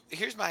 So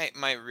here's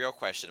my real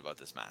question about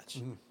this match.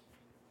 Mm-hmm.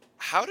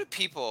 How do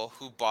people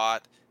who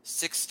bought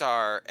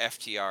 6-star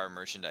FTR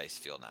merchandise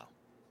feel now?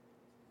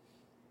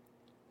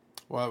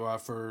 Well,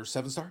 for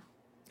 7-star?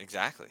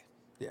 Exactly.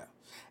 Yeah.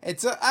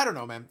 It's, I don't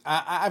know, man.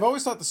 I've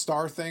always thought the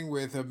star thing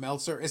with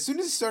Meltzer, as soon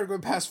as he started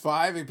going past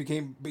 5, it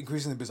became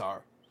increasingly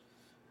bizarre.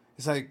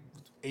 It's like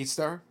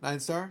 8-star,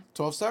 9-star,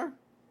 12-star?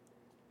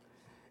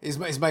 Is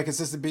my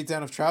consistent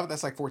beatdown of Travis,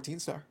 that's like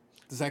 14-star.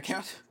 Does that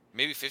count?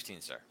 Maybe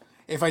 15-star.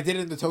 If I did it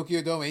in the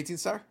Tokyo Dome 18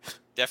 star,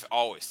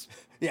 Always.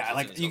 yeah, If it's in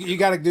like the you Tokyo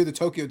got Dome. to do the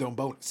Tokyo Dome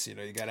bonus. You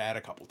know, you got to add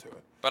a couple to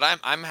it. But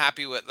I'm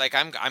happy with, like,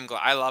 I'm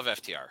glad. I love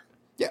FTR.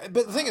 Yeah,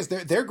 but the thing is,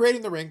 they're great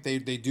in the ring. They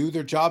do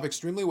their job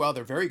extremely well.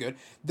 They're very good.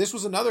 This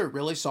was another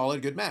really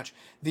solid, good match.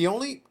 The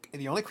only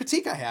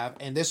critique I have,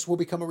 and this will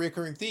become a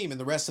recurring theme in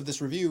the rest of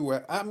this review.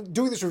 I'm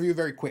doing this review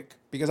very quick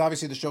because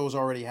obviously the show has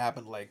already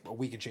happened like a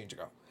week and change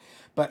ago.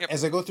 But Yep.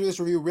 as I go through this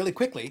review really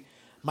quickly,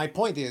 my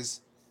point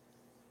is,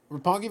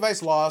 Roppongi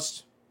Vice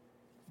lost,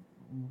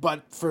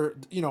 but for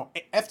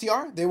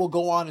FTR, they will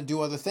go on and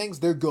do other things.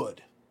 They're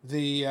good.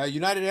 The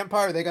United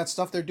Empire, they got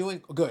stuff they're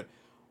doing good.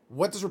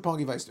 What does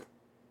Roppongi Vice do?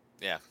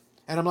 Yeah.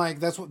 And I'm like,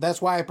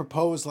 that's why I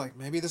propose, like,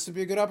 maybe this would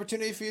be a good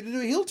opportunity for you to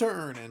do a heel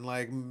turn and,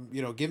 like,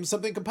 give him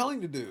something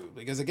compelling to do.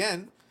 Because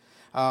again,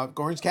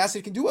 Orange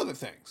Cassidy can do other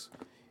things.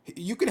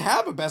 You could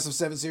have a best of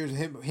 7 series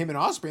with him and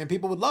Osprey, and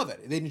people would love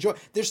it. They'd enjoy.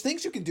 There's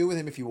things you can do with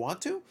him if you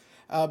want to,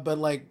 but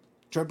like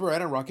Trent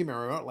Barretta and Rocky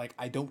Marciano, like,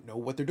 I don't know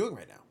what they're doing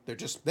right now. They're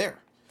just there.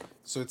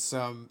 So it's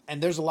and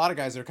there's a lot of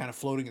guys that are kind of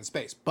floating in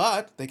space,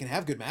 but they can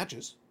have good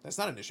matches. That's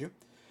not an issue.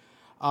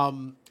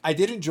 I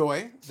did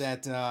enjoy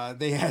that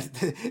they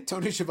had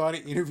Tony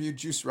Schiavone interviewed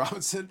Juice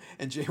Robinson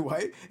and Jay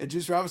White, and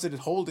Juice Robinson is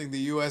holding the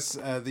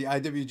the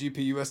IWGP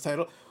US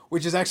title,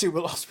 which is actually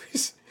Will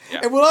Ospreay's.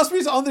 Yeah. And Will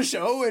Ospreay's on the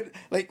show, and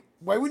like,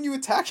 why wouldn't you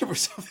attack him or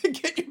something?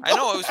 Get your I know,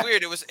 belt it was back?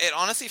 weird. It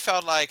honestly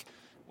felt like,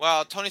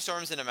 well, Tony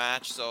Storm's in a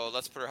match, so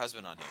let's put her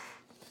husband on here.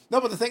 No,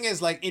 but the thing is,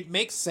 like, it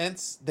makes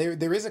sense.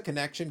 There is a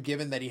connection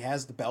given that he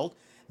has the belt.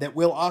 That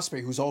Will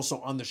Ospreay, who's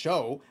also on the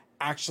show,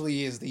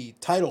 actually is the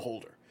title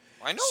holder.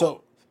 I know.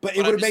 So, but it But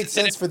would I'm have made just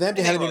saying, sense for them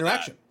to think have an about that.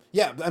 interaction.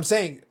 Yeah, I'm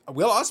saying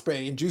Will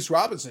Ospreay and Juice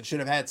Robinson should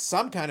have had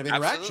some kind of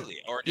interaction. Absolutely,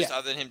 or just Yeah.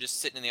 other than him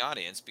just sitting in the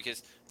audience,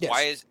 because Yes.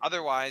 why is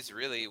otherwise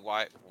really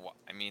why?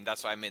 I mean,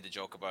 that's why I made the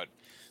joke about,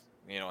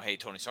 hey,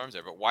 Tony Storm's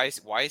there, but why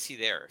is he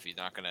there if he's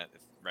not gonna,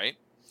 right?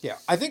 Yeah,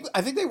 I think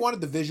they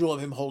wanted the visual of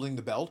him holding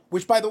the belt.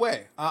 Which, by the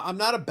way, I'm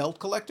not a belt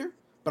collector,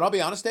 but I'll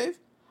be honest, Dave.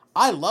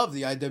 I love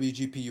the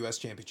IWGP US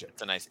Championship.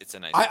 It's a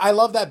nice. I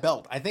love that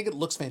belt. I think it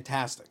looks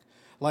fantastic.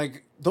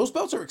 Like, those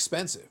belts are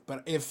expensive,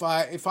 but if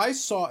I had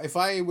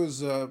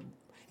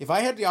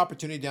the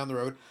opportunity down the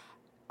road,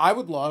 I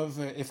would love,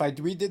 if I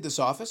redid this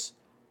office,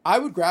 I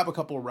would grab a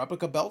couple of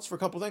replica belts for a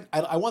couple of things.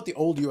 I want the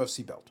old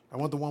UFC belt. I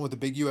want the one with the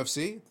big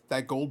UFC,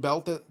 that gold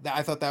belt. That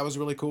I thought that was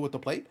really cool with the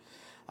plate.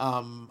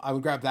 I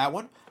would grab that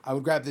one. I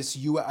would grab this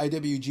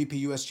IWGP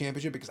US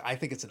Championship because I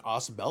think it's an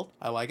awesome belt.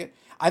 I like it.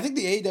 I think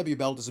the AEW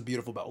belt is a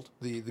beautiful belt,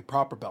 the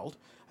proper belt.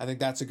 I think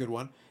that's a good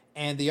one.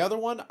 And the other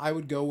one I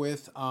would go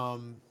with.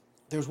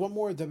 There's one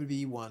more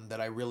WWE one that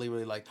I really,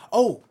 really like.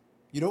 Oh,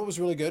 you know what was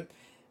really good?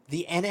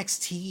 The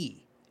NXT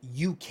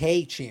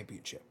UK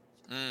Championship.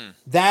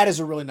 That is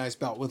a really nice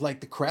belt with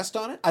like the crest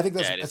on it. I think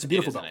that's a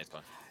beautiful belt. Nice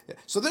one. Yeah.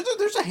 So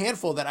there's a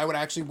handful that I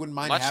wouldn't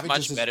mind having. Much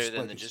just as better display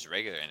than the pieces. just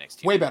regular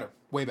NXT. Way better,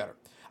 way better.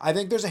 I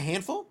think there's a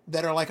handful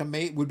that are like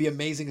would be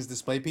amazing as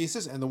display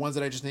pieces, and the ones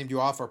that I just named you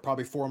off are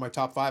probably 4 of my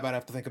top 5. I'd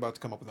have to think about to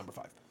come up with number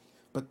 5,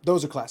 but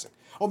those are classic.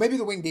 Oh, maybe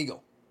the Winged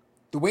Eagle.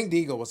 The Winged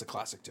Eagle was a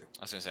classic too.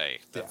 I was gonna say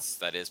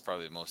that is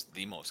probably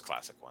the most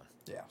classic one.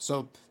 Yeah,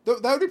 so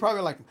that would be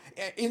probably like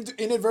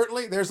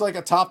inadvertently. There's like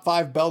a top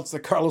 5 belts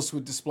that Carlos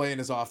would display in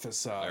his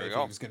office if he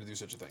go. was going to do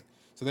such a thing.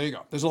 So there you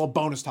go. There's a little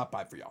bonus top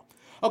 5 for y'all.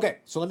 Okay,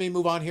 so let me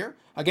move on here.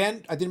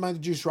 Again, I didn't mind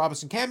the Juice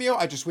Robinson cameo.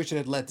 I just wish it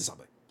had led to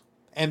something,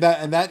 and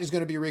that is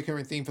going to be a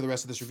recurring theme for the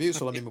rest of this review.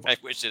 So let me move on. I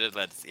wish it had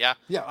led. Yeah.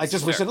 Yeah, I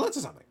just wish it had led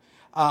to something.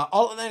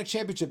 All Atlantic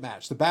Championship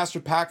match: the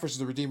Bastard Pack versus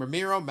the Redeemer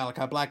Miro,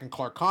 Malachi Black, and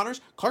Clark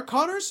Connors. Clark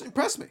Connors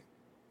impressed me.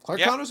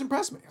 Connors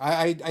impressed me.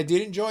 I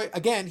did enjoy.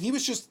 Again, he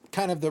was just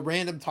kind of the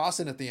random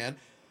toss-in at the end,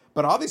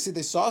 but obviously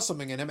they saw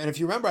something in him. And if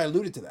you remember, I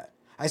alluded to that.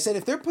 I said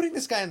if they're putting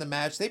this guy in the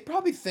match, they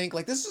probably think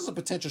like this is a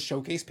potential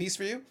showcase piece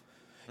for you.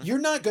 You're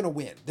not going to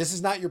win. This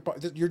is not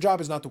your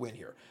job is not to win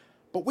here,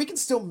 but we can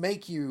still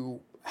make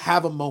you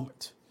have a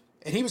moment.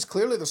 And he was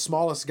clearly the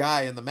smallest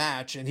guy in the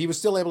match, and he was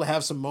still able to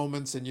have some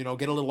moments and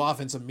get a little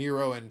offense of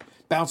Miro and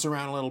bounce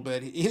around a little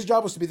bit. His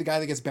job was to be the guy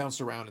that gets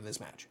bounced around in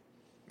this match.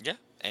 Yeah,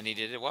 and he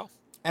did it well.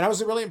 And I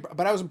was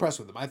impressed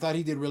with him. I thought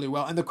he did really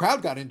well, and the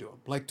crowd got into him.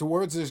 Like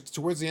towards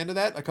the end of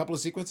that, a couple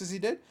of sequences he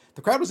did,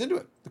 the crowd was into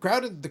it. The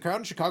crowd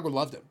in Chicago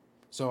loved him,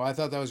 so I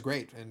thought that was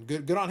great and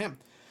good on him.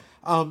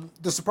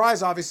 The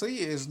surprise,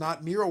 obviously, is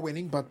not Miro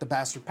winning, but the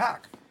Bastard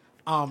Pack.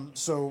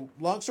 So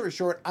long story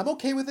short, I'm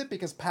okay with it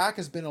because Pac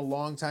has been a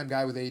long time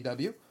guy with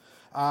AEW.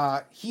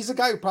 He's a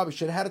guy who probably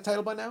should have had a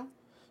title by now,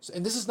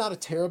 and this is not a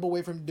terrible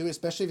way for him to do it,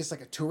 especially if it's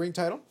like a touring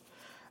title.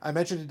 I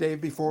mentioned to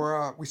Dave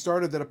before we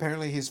started that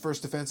apparently his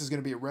first defense is going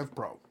to be at Rev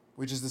Pro,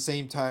 which is the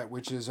same time,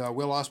 which is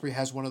Will Ospreay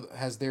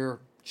has their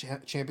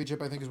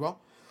championship, I think, as well.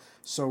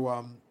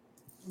 So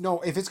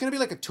no, if it's going to be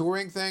like a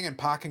touring thing and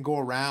Pac can go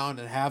around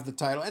and have the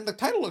title, and the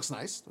title looks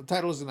nice. The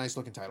title is a nice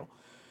looking title.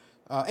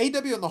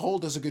 AEW on the whole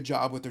does a good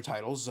job with their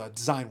titles,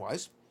 design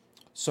wise.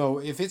 So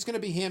if it's going to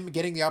be him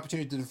getting the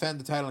opportunity to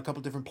defend the title in a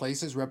couple different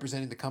places,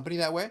 representing the company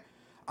that way,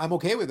 I'm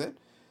okay with it.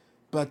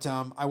 But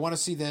I want to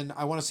see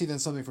then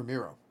something from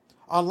Miro.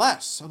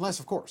 Unless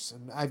of course,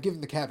 and I've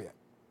given the caveat,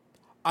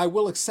 I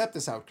will accept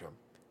this outcome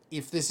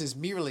if this is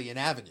merely an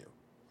avenue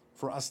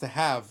for us to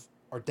have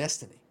our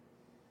destiny.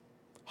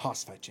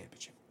 Haas Fight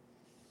Championship.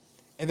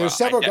 And there's Well,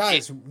 several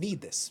guys who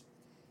need this.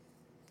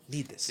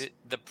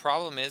 The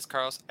problem is,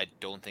 Carlos, I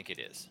don't think it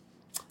is.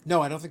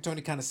 No, I don't think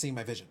Tony Khan is seeing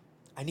my vision.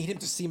 I need him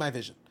to see my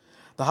vision.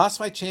 The Haas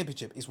Fight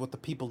Championship is what the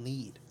people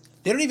need.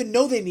 They don't even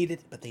know they need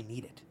it, but they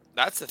need it.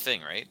 That's the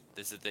thing, right?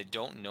 Is that they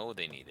don't know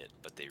they need it,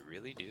 but they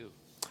really do.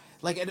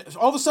 Like, and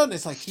all of a sudden,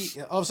 it's like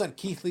all of a sudden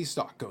Keith Lee's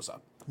stock goes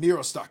up,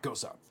 Miro's stock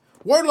goes up.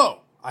 Wardlow,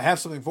 I have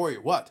something for you.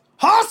 What?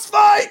 Haas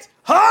Fight!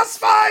 Haas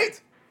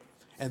Fight!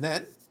 And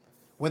then,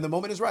 when the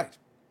moment is right,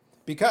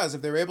 because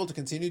if they're able to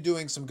continue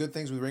doing some good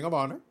things with Ring of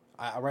Honor,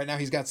 right now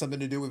he's got something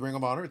to do with Ring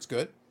of Honor. It's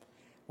good.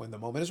 When the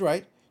moment is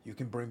right, you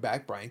can bring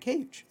back Brian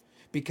Cage,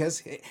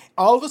 because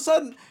all of a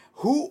sudden,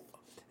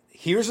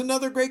 here's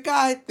another great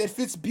guy that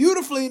fits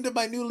beautifully into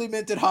my newly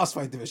minted Haas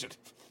Fight division.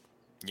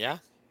 Yeah.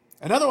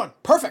 Another one.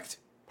 Perfect.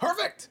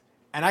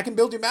 And I can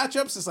build you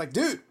matchups. It's like,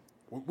 dude,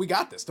 we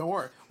got this. Don't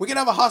worry. We can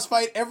have a Haas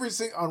Fight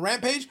on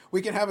Rampage.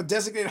 We can have a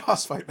designated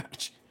Haas Fight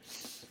match.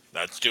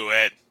 Let's do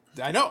it.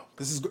 I know.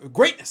 This is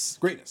greatness.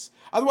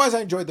 Otherwise,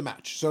 I enjoyed the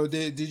match. So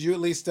did you at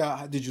least,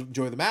 did you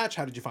enjoy the match?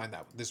 How did you find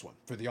this one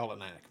for the All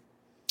Atlantic?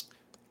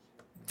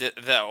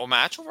 The whole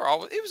match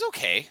overall, it was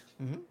okay.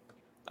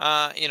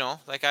 Mm-hmm. You know,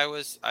 like I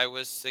was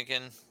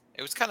thinking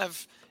it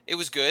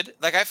was good.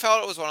 Like I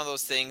felt it was one of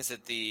those things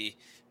that the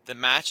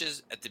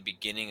matches at the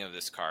beginning of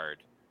this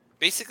card,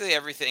 basically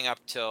everything up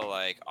till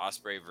like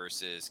Ospreay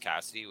versus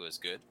Cassidy was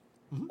good,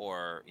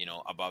 or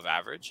above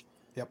average.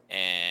 Yep.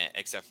 And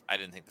except I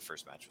didn't think the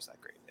first match was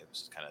that great. It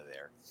was kind of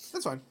there.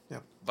 That's fine. Yeah.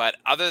 But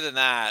other than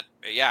that,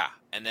 yeah.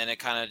 And then it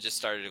kind of just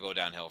started to go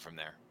downhill from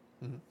there.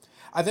 Mm-hmm.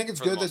 I think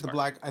it's good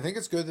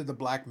that the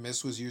black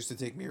mist was used to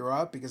take Miro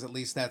out, because at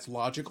least that's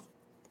logical.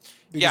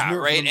 Yeah,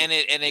 right. And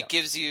it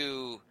gives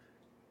you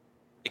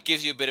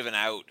a bit of an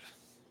out,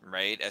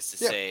 right, as to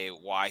say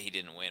why he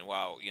didn't win.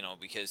 Well,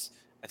 because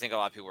I think a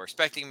lot of people were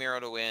expecting Miro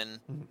to win,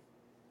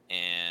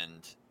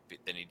 and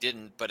then he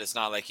didn't. But it's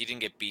not like he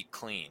didn't get beat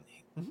clean.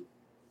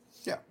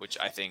 Yeah, which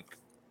I think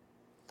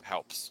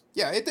helps.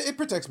 Yeah, it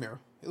protects Miro.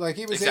 Like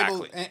he was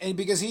able, and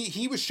because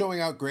he was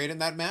showing out great in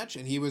that match,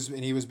 and he was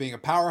being a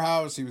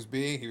powerhouse. He was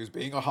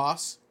being a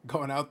Haas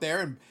going out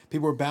there, and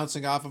people were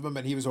bouncing off of him,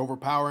 and he was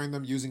overpowering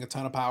them, using a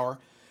ton of power,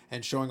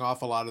 and showing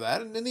off a lot of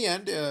that. And in the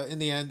end,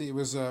 it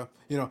was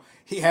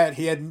he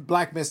had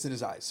black mist in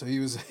his eyes, so he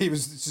was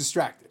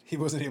distracted. He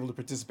wasn't able to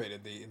participate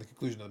in the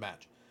conclusion of the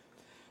match.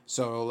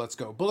 So let's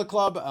go. Bullet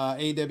Club,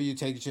 AEW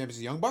Tag Team Champions,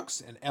 Young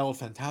Bucks, and El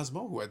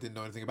Fantasmo, who I didn't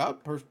know anything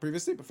about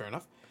previously, but fair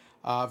enough.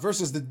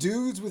 Versus the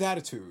Dudes with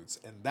Attitudes,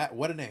 and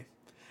what a name.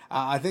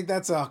 I think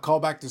that's a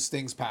callback to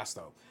Sting's past,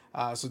 though.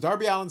 So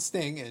Darby Allin,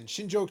 Sting, and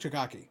Shinjo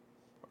Takagi.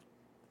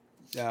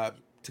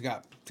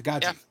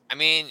 Tagaji. Yeah, I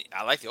mean,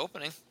 I like the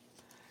opening.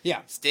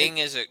 Yeah, Sting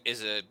is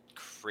a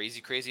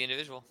crazy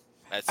individual.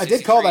 I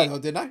did call that though,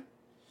 didn't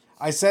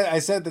I? I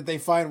said that they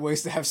find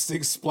ways to have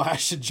Sting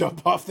splash and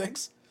jump off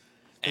things.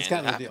 That's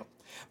kind of the deal.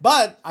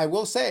 But I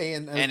will say,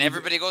 and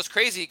everybody goes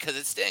crazy because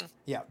it's Sting.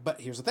 Yeah,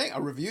 but here's the thing: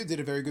 a review did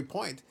a very good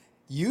point.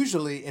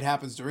 Usually it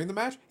happens during the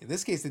match. In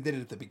this case, they did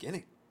it at the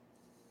beginning.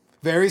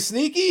 Very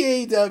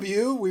sneaky,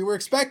 AEW. We were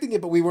expecting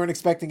it, but we weren't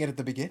expecting it at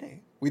the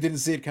beginning. We didn't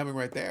see it coming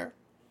right there.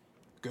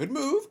 Good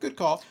move, good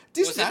call.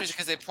 Decent match.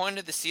 Because they pointed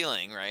at the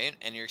ceiling, right?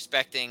 And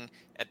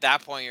at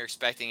that point, you're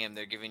expecting him.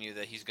 They're giving you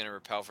that he's going to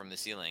repel from the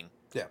ceiling.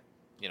 Yeah.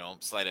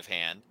 Sleight of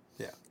hand.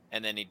 Yeah.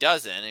 And then he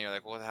doesn't, and you're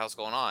like, what the hell's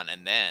going on?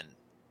 And then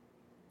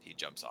he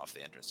jumps off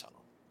the entrance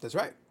tunnel. That's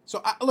right.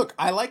 So look,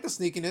 I like the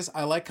sneakiness.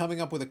 I like coming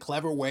up with a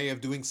clever way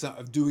of doing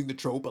the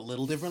trope a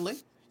little differently.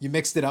 You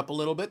mixed it up a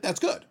little bit. That's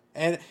good.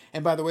 And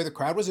by the way, the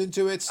crowd was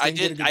into it.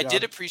 Sting I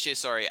did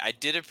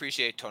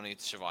appreciate Tony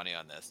Schiavone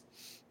on this.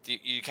 Did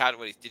you catch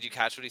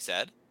what he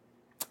said?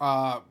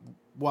 Well,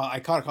 I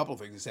caught a couple of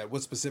things he said.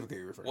 What specifically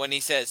are you referring to? When he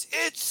says,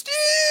 "It's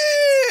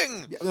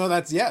Sting!" Yeah, no,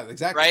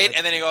 exactly. Right?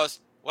 And then he goes,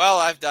 "Well,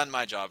 I've done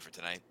my job for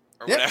tonight."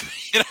 Or whatever.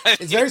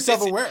 It's very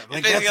self-aware.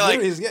 Like, that's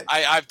literally his get.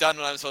 I've done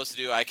what I'm supposed to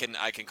do. I can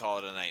call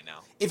it a night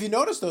now. If you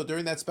notice, though,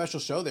 during that special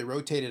show, they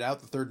rotated out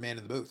the third man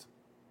in the booth.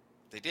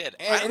 They did.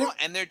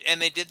 And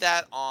they did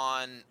that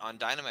on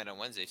Dynamite on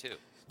Wednesday, too.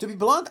 To be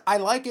blunt, I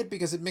like it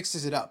because it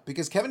mixes it up.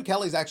 Because Kevin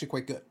Kelly's actually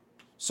quite good.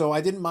 So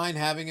I didn't mind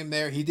having him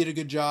there. He did a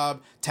good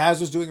job. Taz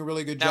was doing a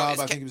really good job.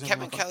 I think he was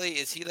Kevin Kelly,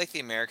 is he like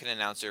the American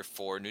announcer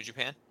for New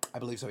Japan? I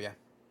believe so, yeah.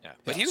 Yeah.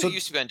 But he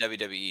used to be on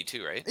WWE,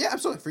 too, right? Yeah,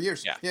 absolutely. For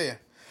years. Yeah.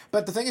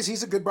 But the thing is,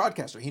 he's a good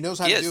broadcaster. He knows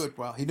how to do it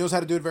well. He knows how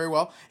to do it very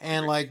well.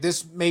 And, like,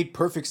 this made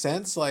perfect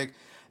sense. Like,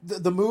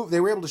 the move, they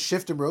were able to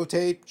shift and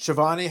rotate.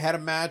 Shivani had a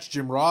match.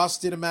 Jim Ross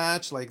did a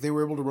match. Like, they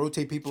were able to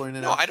rotate people in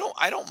and out. No,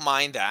 I don't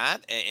mind that,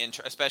 and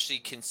especially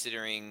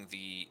considering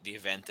the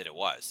event that it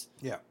was.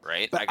 Yeah.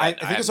 Right? But I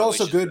think it's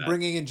also good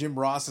bringing in Jim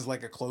Ross as,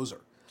 like, a closer.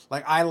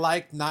 Like, I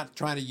like not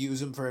trying to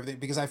use him for everything,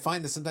 because I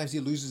find that sometimes he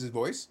loses his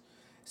voice.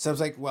 So I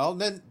was like, well,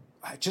 then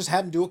I just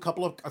have him do a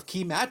couple of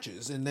key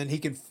matches, and then he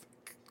can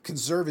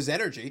conserve his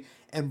energy,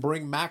 and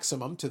bring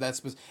Maximum to that.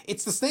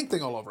 It's the Sting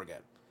thing all over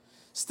again.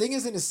 Sting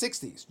is in his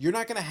 60s. You're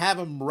not going to have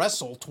him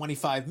wrestle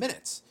 25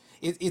 minutes.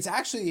 It's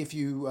actually, if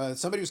you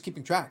somebody was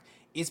keeping track,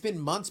 it's been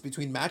months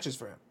between matches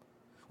for him,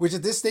 which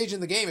at this stage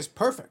in the game is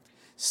perfect.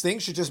 Sting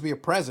should just be a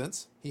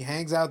presence. He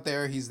hangs out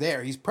there.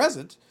 He's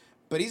present,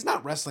 but he's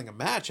not wrestling a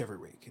match every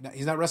week.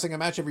 He's not wrestling a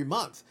match every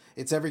month.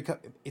 It's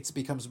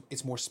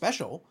more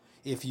special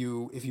if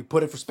you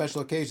put it for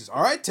special occasions.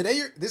 All right,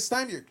 this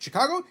time you're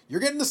Chicago. You're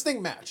getting the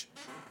Sting match.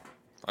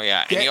 Oh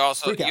yeah, and you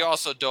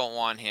also don't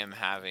want him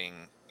having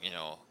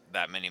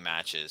that many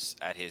matches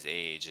at his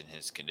age and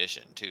his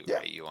condition too. Yeah.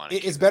 Right? You want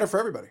it's better for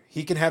everybody.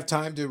 He can have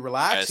time to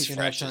relax. He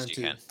can have time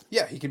to.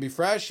 Yeah, he can be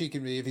fresh. He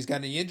can be, if he's got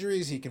any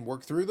injuries, he can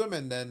work through them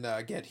and then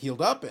get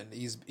healed up, and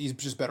he's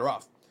just better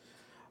off.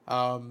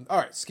 All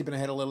right, skipping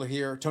ahead a little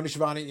here. Tony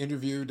Schiavone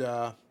interviewed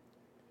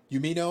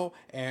Yumino,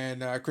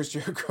 and Chris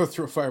Jericho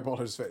threw a fireball at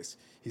his face.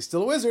 He's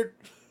still a wizard.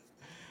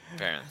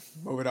 Apparently.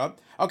 Moving on.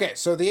 Okay,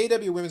 so the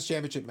AEW Women's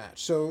Championship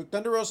match. So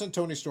Thunder Rosa and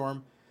Toni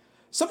Storm.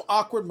 Some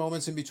awkward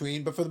moments in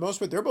between, but for the most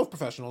part, they're both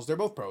professionals. They're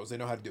both pros. They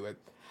know how to do it.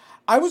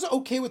 I was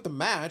okay with the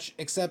match,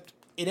 except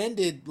it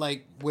ended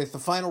like with the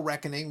final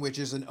reckoning, which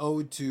is an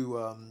ode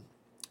to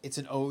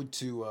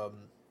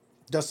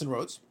Dustin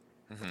Rhodes,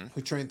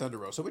 who trained Thunder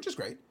Rosa, which is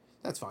great.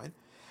 That's fine.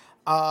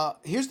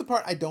 Here's the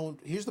part I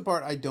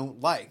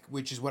don't like,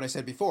 which is what I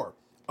said before.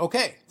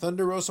 Okay,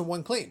 Thunder Rosa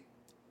won clean.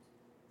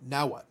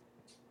 Now what?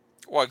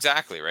 Well,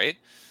 exactly, right?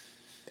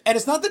 And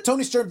it's not that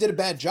Toni Storm did a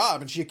bad job,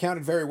 and she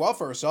accounted very well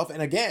for herself.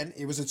 And again,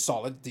 it was a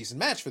solid, decent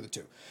match for the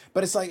two.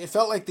 But it's like it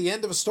felt like the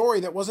end of a story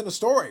that wasn't a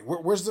story.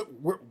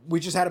 We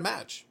just had a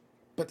match,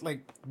 but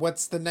like,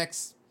 what's the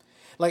next?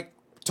 Like,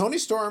 Toni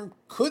Storm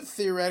could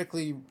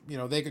theoretically,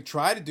 they could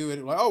try to do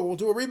it. Like, oh, we'll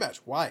do a rematch.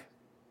 Why?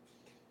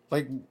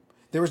 Like,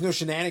 there was no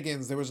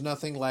shenanigans. There was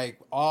nothing like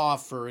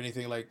off or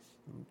anything. Like,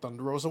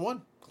 Thunder Rosa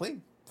won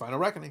clean, final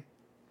reckoning.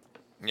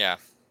 Yeah.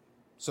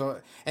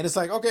 So, and it's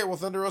like, okay, well,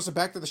 Thunder Rosa,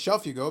 back to the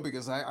shelf you go,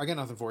 because I got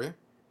nothing for you.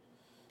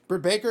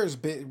 Britt Baker's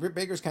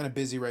kind of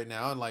busy right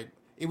now, and like,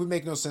 it would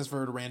make no sense for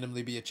her to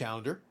randomly be a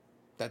challenger.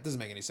 That doesn't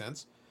make any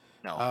sense.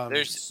 No,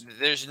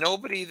 there's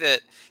nobody that,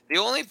 the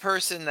only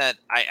person that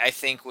I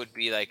think would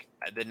be like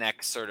the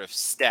next sort of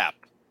step,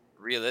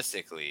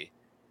 realistically,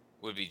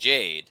 would be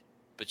Jade.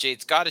 But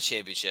Jade's got a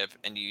championship,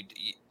 and and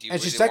really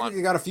she's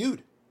technically got a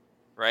feud.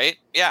 Right?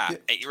 Yeah.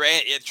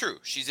 Right. Yeah, true.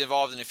 She's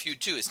involved in a feud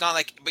too. It's not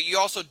like, but you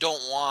also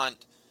don't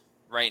want,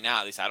 right now,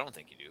 at least I don't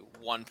think you do,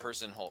 one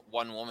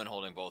woman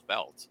holding both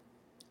belts.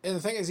 And the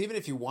thing is, even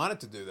if you wanted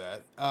to do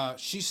that,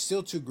 she's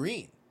still too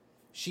green.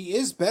 She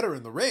is better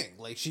in the ring.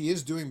 Like, she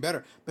is doing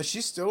better, but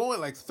she's still only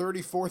like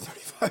 34,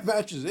 35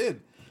 matches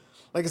in.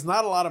 Like, it's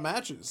not a lot of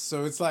matches.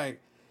 So it's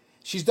like,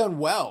 she's done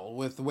well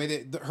with the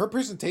way that her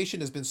presentation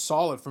has been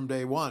solid from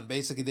day one.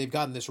 Basically, they've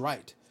gotten this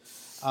right.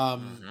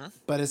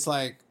 But it's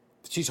like,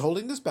 she's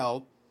holding this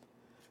belt,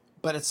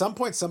 but at some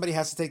point somebody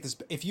has to take this.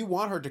 If you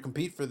want her to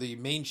compete for the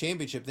main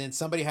championship, then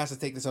somebody has to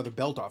take this other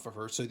belt off of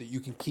her so that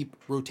you can keep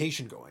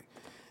rotation going.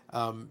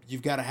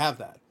 You've got to have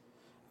that.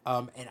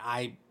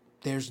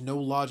 There's no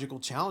logical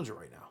challenger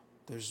right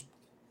now.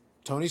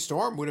 Toni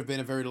Storm would have been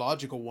a very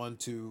logical one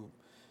to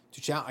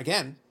challenge.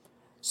 Again,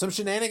 some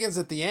shenanigans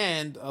at the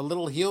end, a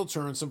little heel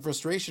turn, some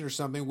frustration or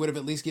something would have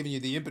at least given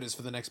you the impetus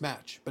for the next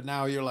match. But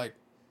now you're like,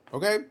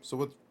 okay, so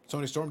what's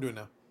Toni Storm doing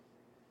now?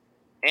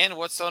 And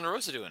what's Thunder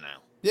Rosa doing now?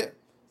 Yeah.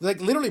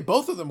 Like, literally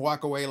both of them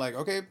walk away like,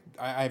 okay,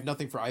 I have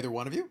nothing for either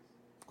one of you?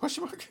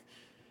 Question mark?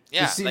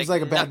 Yeah. It seems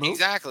like a bad move.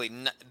 Exactly.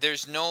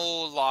 There's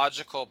no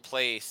logical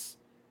place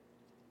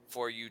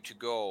for you to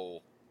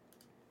go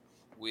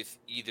with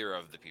either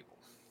of the people.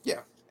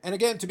 Yeah. And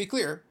again, to be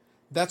clear,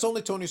 that's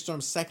only Toni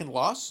Storm's second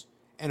loss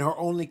and her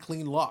only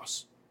clean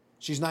loss.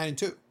 She's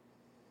 9-2.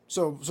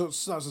 So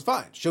it's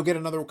fine. She'll get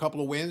another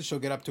couple of wins. She'll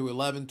get up to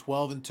 11,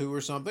 12-2 or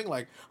something.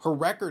 Like, her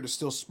record is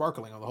still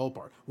sparkling on the whole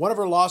part. One of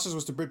her losses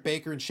was to Britt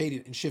Baker in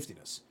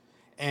shiftiness.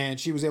 And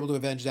she was able to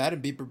avenge that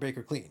and beat Britt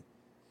Baker clean.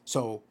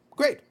 So,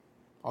 great.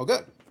 All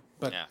good.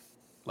 But,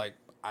 like,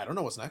 I don't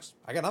know what's next.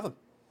 I got nothing.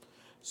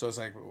 So it's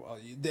like, well,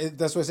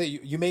 that's what I say.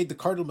 You made the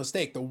cardinal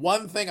mistake. The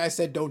one thing I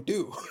said don't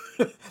do.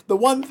 The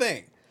one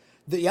thing.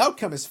 The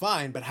outcome is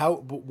fine, but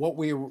what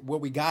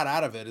we got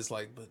out of it is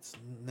like, but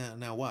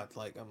now what?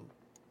 Like,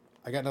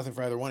 I got nothing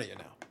for either one of you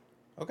now.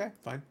 Okay,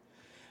 fine.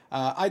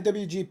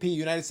 IWGP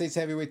United States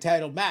Heavyweight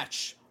Title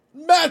match.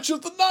 Match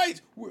of the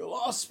night. Will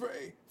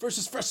Ospreay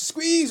versus Fresh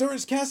Squeeze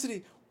Orange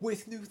Cassidy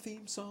with new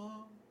theme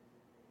song.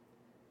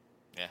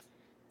 Yeah,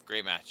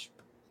 great match.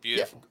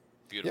 Beautiful. Yeah.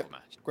 Beautiful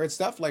match. Great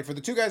stuff. Like, for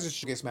the two guys, it's a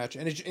showcase match,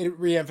 and it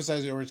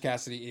re-emphasizes Orange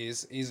Cassidy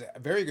is a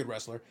very good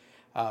wrestler.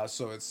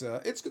 So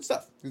it's good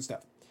stuff. Good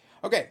stuff.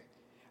 Okay,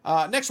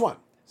 next one.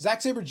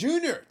 Zack Sabre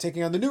Jr.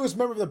 taking on the newest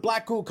member of the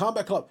Blackpool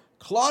Combat Club,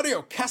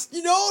 Claudio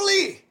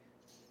Castagnoli.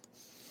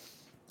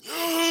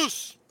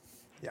 Yes.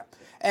 Yeah,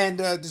 and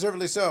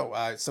deservedly so.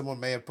 Someone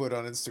may have put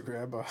on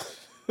Instagram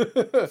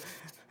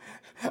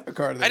a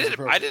card. That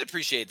I did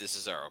appreciate the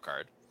Cesaro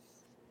card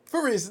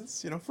for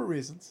reasons,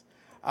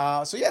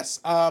 So yes,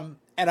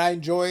 and and I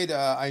enjoyed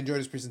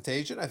his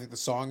presentation. I think the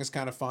song is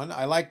kind of fun.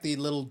 I like the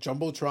little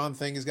jumbotron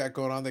thing he's got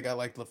going on. They got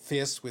like the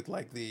fist with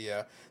like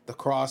the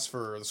cross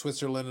for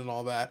Switzerland and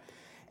all that,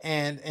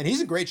 and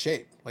he's in great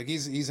shape. Like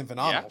he's in Yeah.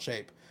 phenomenal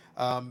shape.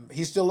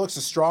 He still looks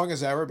as strong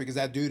as ever because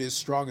that dude is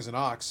strong as an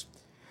ox.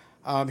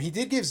 He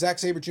did give Zack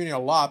Sabre Jr. a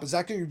lot, but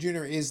Zack Sabre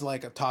Jr. is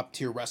like a top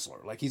tier wrestler.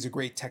 Like he's a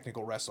great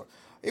technical wrestler.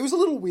 It was a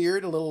little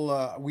weird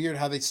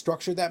how they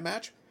structured that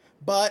match,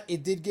 but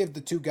it did give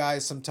the two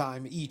guys some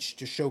time each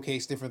to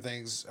showcase different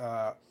things.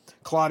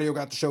 Claudio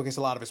got to showcase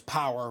a lot of his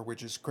power,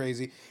 which is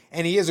crazy,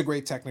 and he is a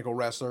great technical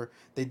wrestler.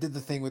 They did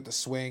the thing with the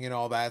swing and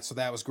all that, so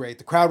that was great.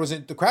 The crowd was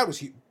in. The crowd was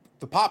huge.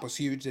 The pop was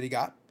huge that he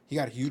got. He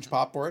got a huge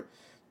pop for it.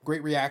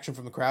 Great reaction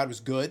from the crowd. It was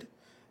good.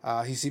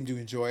 He seemed to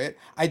enjoy it.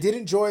 I did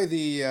enjoy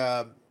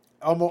the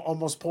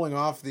almost pulling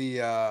off the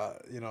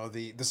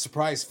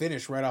surprise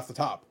finish right off the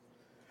top.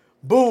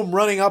 Boom,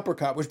 running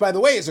uppercut, which by the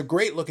way is a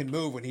great looking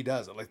move when he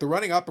does it. Like the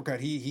running uppercut,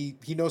 he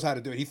knows how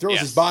to do it. He throws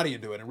his Yes. body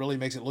into it and really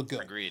makes it look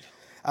good. Agreed.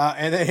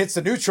 And then hits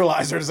the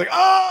neutralizer. And it's like,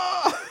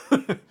 ah!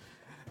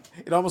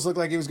 It almost looked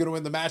like he was going to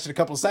win the match in a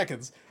couple of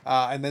seconds.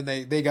 And then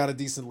they got a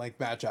decent length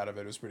match out of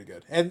it. It was pretty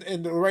good. And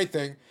the right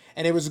thing.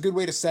 And it was a good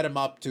way to set him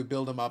up, to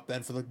build him up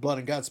then for the Blood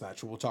and Guts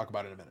match, which we'll talk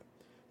about in a minute.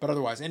 But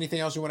otherwise,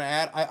 anything else you want to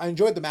add? I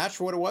enjoyed the match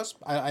for what it was.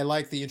 I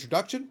like the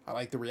introduction. I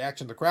like the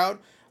reaction of the crowd.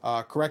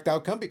 Correct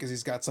outcome because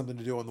he's got something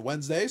to do on the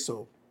Wednesday,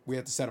 so we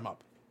had to set him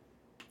up.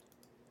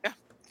 Yeah.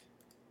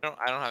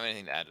 I don't have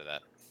anything to add to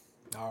that.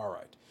 All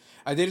right.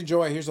 I did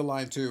enjoy. Here's a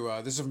line too.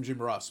 This is from Jim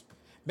Ross.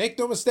 Make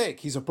no mistake,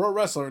 he's a pro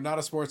wrestler, not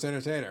a sports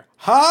entertainer.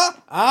 Huh?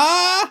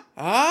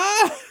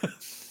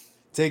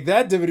 Take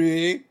that,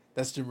 WWE.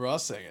 That's Jim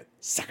Ross saying it.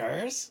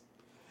 Suckers.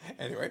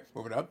 Anyway,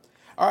 moving up.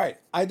 All right,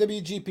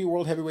 IWGP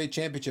World Heavyweight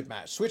Championship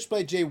match.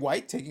 Switchblade Jay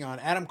White taking on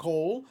Adam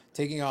Cole,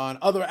 taking on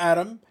other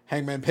Adam,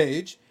 Hangman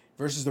Page,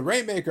 versus the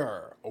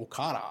Rainmaker,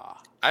 Okada.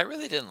 I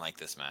really didn't like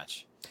this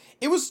match.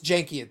 It was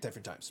janky at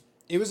different times.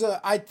 It was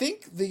I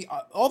think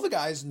all the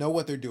guys know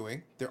what they're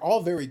doing. They're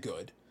all very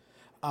good.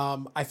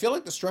 I feel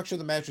like the structure of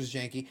the match was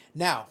janky.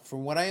 Now,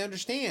 from what I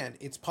understand,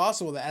 it's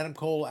possible that Adam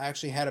Cole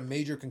actually had a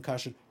major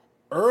concussion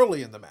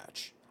early in the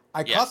match.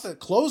 I caught the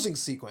closing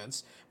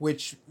sequence,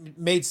 which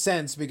made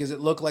sense because it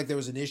looked like there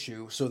was an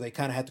issue, so they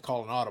kind of had to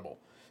call an audible.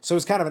 So it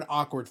was kind of an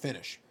awkward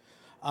finish.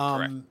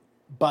 Correct.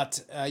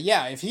 But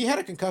yeah, if he had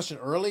a concussion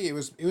early, it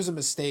was a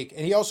mistake.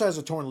 And he also has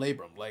a torn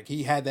labrum. Like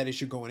he had that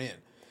issue going in.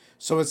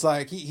 So it's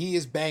like he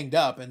is banged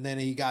up, and then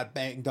he got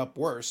banged up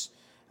worse.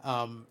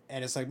 And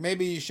it's like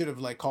maybe you should have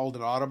like called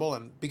an audible,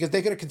 and because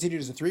they could have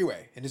continued as a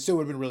 3-way, and it still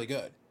would have been really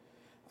good.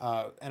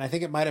 And I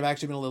think it might have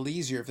actually been a little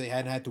easier if they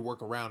hadn't had to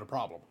work around a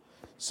problem.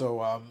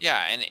 So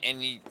Yeah,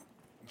 and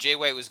Jay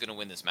White was going to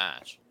win this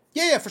match.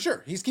 yeah, for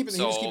sure. He was keeping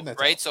that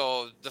right.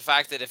 title. So the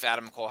fact that if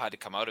Adam Cole had to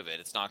come out of it,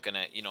 it's not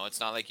gonna, it's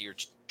not like you're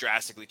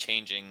drastically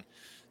changing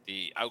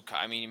the outcome.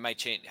 I mean, you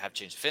might have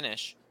changed the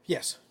finish,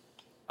 Yes.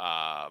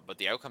 but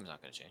the outcome's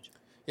not going to change.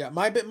 Yeah,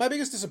 my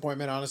biggest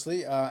disappointment,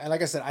 honestly, and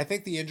like I said, I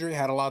think the injury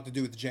had a lot to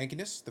do with the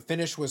jankiness. The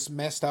finish was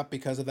messed up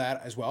because of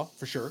that as well,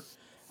 for sure.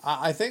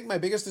 I think my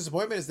biggest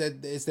disappointment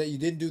is that you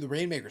didn't do the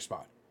Rainmaker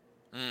spot.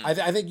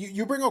 I think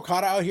you bring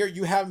Okada out here,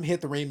 you have him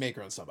hit the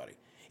Rainmaker on somebody.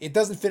 It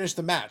doesn't finish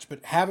the match,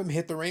 but have him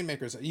hit the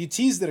Rainmaker. You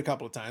teased it a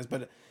couple of times,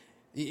 but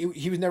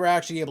he was never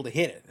actually able to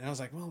hit it. And I was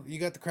like, well, you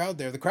got the crowd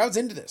there. The crowd's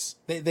into this.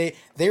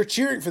 They're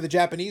cheering for the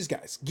Japanese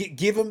guys.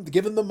 Give him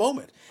the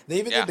moment. They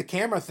even did the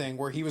camera thing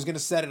where he was going to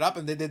set it up,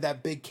 and they did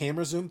that big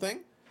camera zoom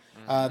thing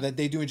that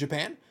they do in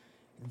Japan.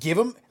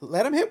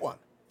 Let him hit one.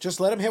 Just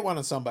let him hit one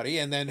on somebody,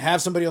 and then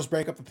have somebody else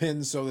break up the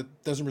pins so that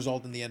it doesn't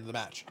result in the end of the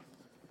match.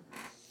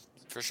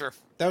 For sure.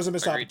 That was a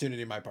missed Agreed.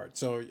 opportunity on my part.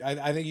 So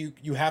I think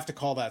you have to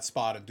call that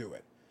spot and do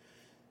it.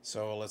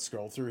 So let's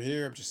scroll through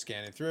here. I'm just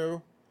scanning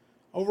through.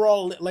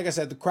 Overall, like I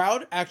said, the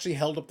crowd actually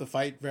held up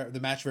the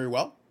match very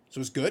well. So it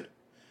was good.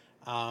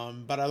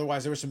 But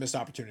otherwise, there were some missed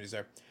opportunities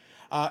there.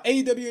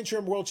 AEW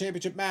Interim World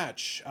Championship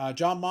match.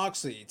 Jon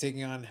Moxley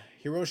taking on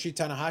Hiroshi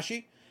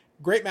Tanahashi.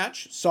 Great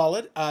match.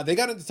 Solid. They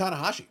got into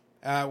Tanahashi.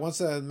 Once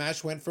the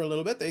match went for a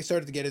little bit, they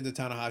started to get into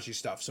Tanahashi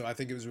stuff. So I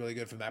think it was really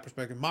good from that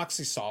perspective.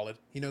 Moxley's solid.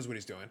 He knows what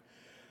he's doing.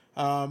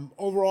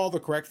 Overall, the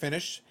correct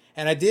finish.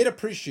 And I did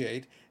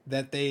appreciate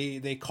that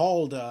they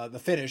called the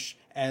finish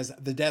as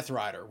the Death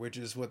Rider, which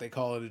is what they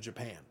call it in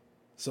Japan.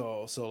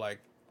 So like,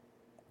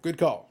 good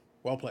call.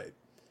 Well played.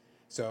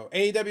 So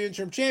AEW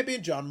Interim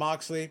Champion, Jon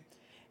Moxley.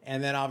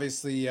 And then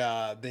obviously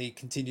they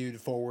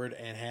continued forward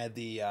and had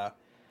the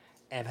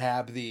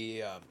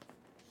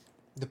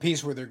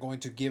piece where they're going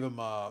to give him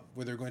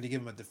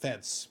a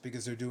defense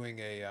because they're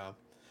doing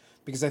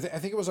because I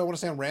think it was, I want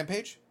to say, on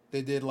Rampage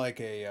they did like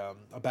a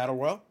battle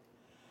royal.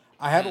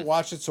 I haven't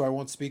watched it, so I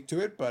won't speak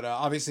to it, but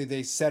obviously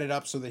they set it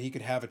up so that he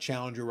could have a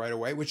challenger right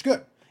away, which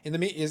good.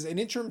 Is an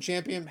interim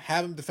champion,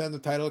 have him defend the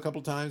title a couple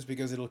of times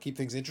because it'll keep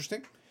things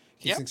interesting,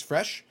 keep things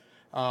fresh.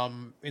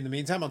 In the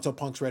meantime, until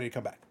Punk's ready to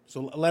come back,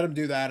 so let him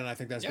do that, and I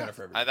think that's better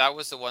for everybody. That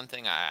was the one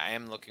thing I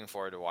am looking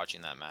forward to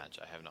watching that match.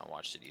 I have not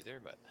watched it either,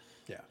 but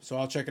yeah, so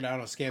I'll check it out.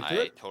 I'll scan through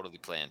it. I totally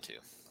plan to.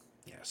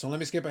 Yeah, so let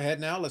me skip ahead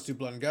now. Let's do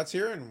Blood and Guts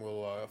here, and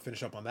we'll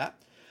finish up on that.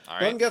 All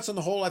Blood right. and Guts on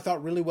the whole, I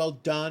thought really well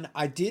done.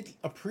 I did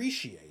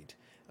appreciate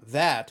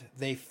that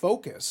they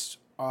focused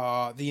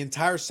the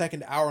entire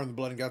second hour on the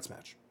Blood and Guts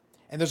match.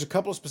 And there's a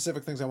couple of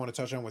specific things I want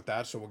to touch on with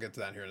that, so we'll get to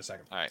that here in a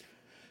second. All right.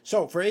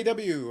 So for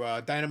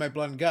AW Dynamite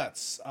Blood and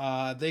Guts,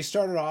 they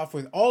started off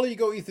with All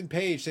Ego Ethan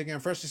Page taking on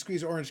Freshly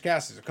Squeezed Orange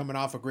Cassidy. They're coming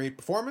off a great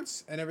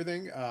performance and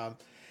everything.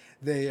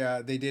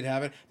 They did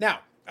have it. Now,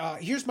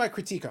 here's my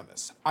critique on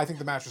this. I think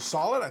the match was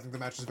solid. I think the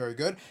match was very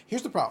good.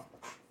 Here's the problem.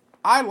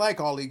 I like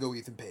All Ego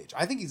Ethan Page.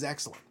 I think he's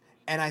excellent.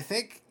 And I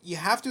think you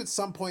have to at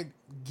some point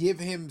give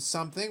him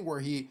something where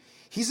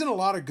he's in a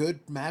lot of good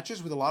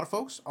matches with a lot of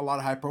folks, a lot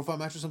of high profile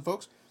matches with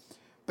folks.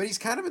 But he's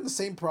kind of in the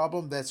same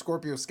problem that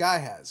Scorpio Sky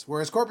has.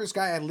 Whereas Scorpio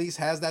Sky at least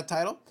has that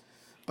title,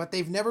 but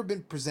they've never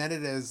been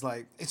presented as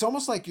like, it's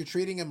almost like you're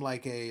treating him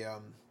like a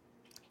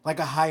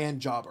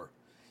high-end jobber.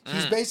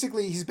 He's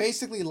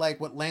basically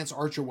like what Lance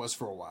Archer was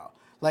for a while.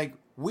 Like,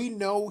 we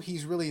know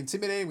he's really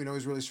intimidating. We know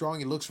he's really strong.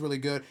 He looks really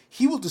good.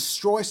 He will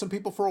destroy some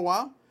people for a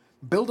while,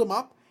 build them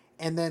up,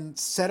 and then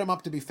set them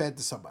up to be fed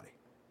to somebody.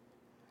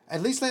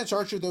 At least Lance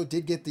Archer, though,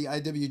 did get the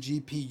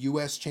IWGP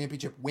US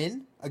Championship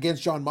win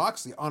against John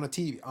Moxley on a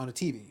TV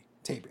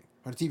taping,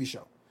 on a TV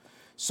show.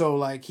 So,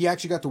 like, he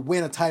actually got to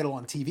win a title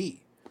on TV.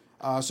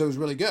 So it was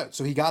really good.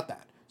 So he got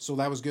that. So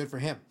that was good for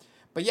him.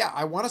 But yeah,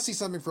 I want to see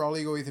something for All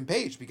Ego Ethan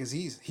Page because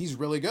he's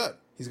really good.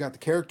 He's got the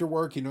character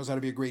work. He knows how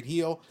to be a great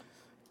heel.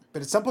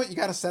 But at some point, you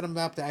got to set him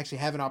up to actually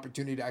have an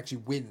opportunity to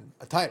actually win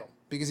a title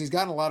because he's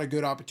gotten a lot of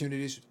good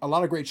opportunities, a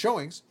lot of great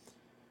showings.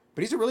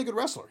 But he's a really good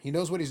wrestler. He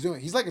knows what he's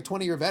doing. He's like a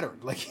 20-year veteran.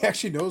 Like, he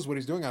actually knows what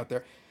he's doing out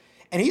there.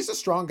 And he's a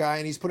strong guy,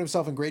 and he's put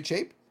himself in great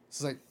shape.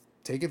 It's like,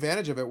 take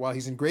advantage of it while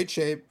he's in great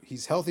shape.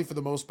 He's healthy for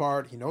the most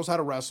part. He knows how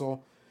to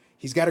wrestle.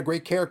 He's got a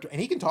great character.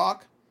 And he can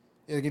talk.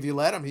 Like, if you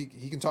let him, he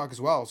can talk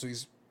as well. So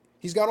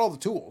he's got all the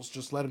tools.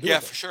 Just let him do it. Yeah,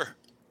 for sure.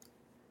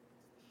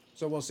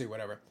 So we'll see,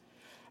 whatever.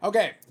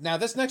 Okay, now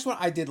this next one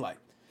I did like.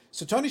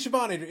 So Tony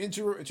Schiavone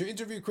to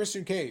interview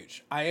Christian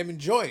Cage. I am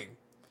enjoying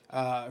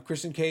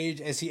Christian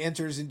Cage as he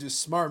enters into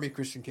smarmy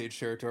Christian Cage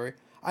territory.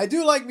 I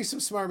do like me some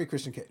smarmy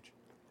Christian Cage.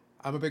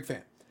 I'm a big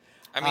fan.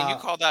 I mean, you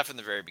called that from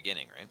the very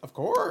beginning, right? Of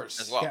course.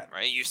 As well, Yeah,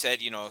 right? You said,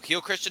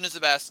 heel Christian is the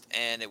best,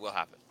 and it will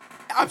happen.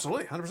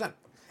 absolutely, 100%.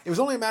 It was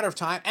only a matter of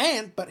time.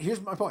 But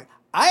here's my point.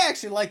 I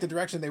actually like the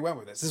direction they went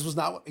with this. This was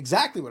not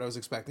exactly what I was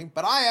expecting,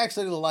 but I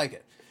actually like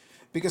it.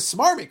 Because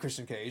smarmy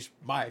Christian Cage,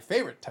 my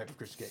favorite type of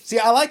Christian Cage. See,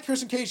 I like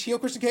Christian Cage, heel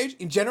Christian Cage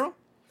in general.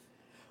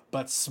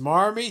 But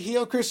smarmy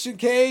heel Christian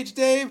Cage,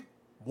 Dave,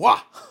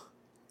 wah!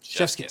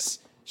 Chef's kiss.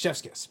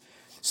 Chef's kiss.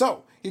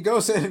 So, he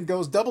goes in and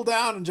goes double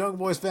down on Jungle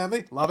Boy's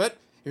family. Love it.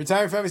 Your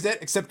entire family's dead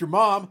except your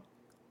mom.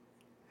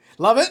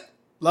 Love it.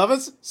 Love it.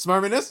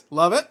 Smarminess.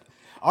 Love it.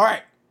 All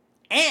right.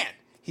 And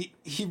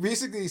he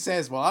basically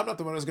says, well, I'm not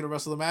the one who's going to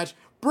wrestle the match.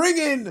 Bring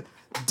in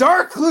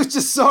Dark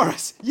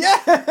Luchasaurus.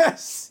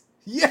 Yes!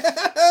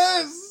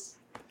 Yes!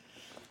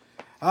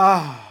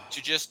 To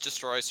just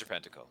destroy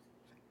Serpentico.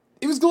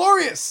 It was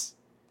glorious.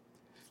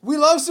 We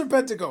love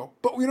Serpentico,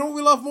 but we know what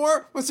we love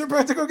more? When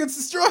Serpentico gets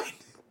destroyed.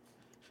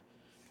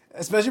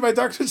 Especially by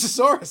Dark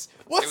Luchasaurus.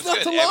 What's not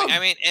good. to love? I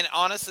mean, and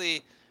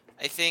honestly,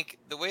 I think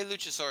the way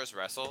Luchasaurus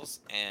wrestles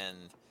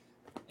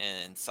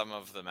and some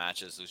of the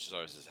matches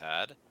Luchasaurus has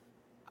had,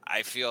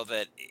 I feel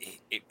that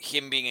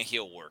him being a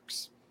heel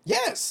works.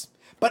 Yes.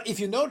 But if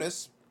you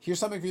notice, here's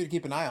something for you to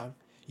keep an eye on.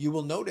 You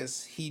will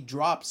notice he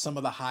dropped some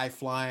of the high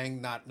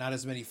flying, not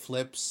as many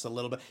flips, a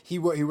little bit. He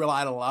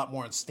relied a lot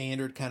more on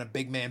standard kind of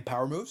big man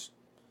power moves.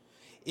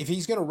 If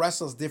he's going to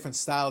wrestle as different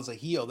styles of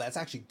heel, that's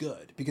actually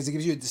good because it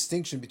gives you a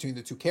distinction between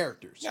the two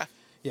characters. Yeah.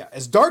 Yeah.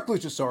 As Dark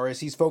Luchasaurus,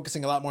 he's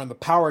focusing a lot more on the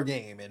power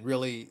game and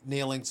really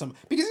nailing some,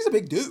 because he's a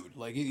big dude.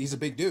 Like, he's a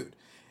big dude.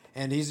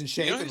 And he's in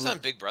shape. He was on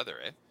Big Brother,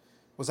 right?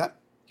 Was that?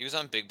 He was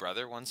on Big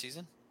Brother one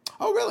season.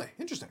 Oh, really?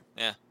 Interesting.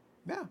 Yeah.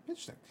 Yeah,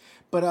 interesting.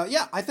 But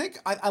yeah, I think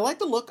I like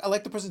the look. I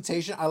like the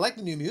presentation. I like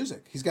the new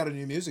music. He's got a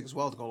new music as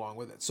well to go along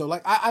with it. So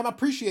like, I'm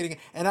appreciating it,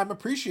 and I'm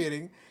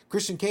appreciating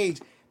Christian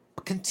Cage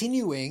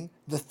continuing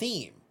the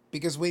theme,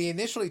 because when he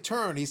initially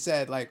turned, he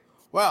said like,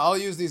 "Well, I'll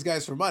use these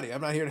guys for money.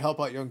 I'm not here to help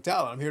out young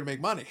talent. I'm here to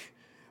make money.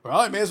 Well,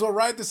 I may as well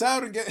ride this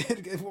out and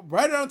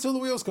ride it out until the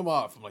wheels come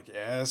off." I'm like,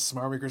 "Yes,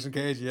 smarmy Christian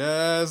Cage,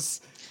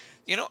 yes."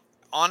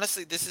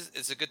 Honestly,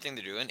 it's a good thing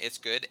they're doing. It's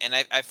good, and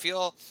I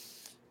feel.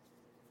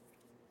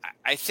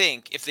 I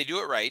think if they do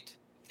it right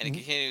and it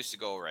continues to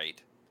go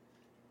right,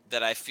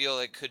 that I feel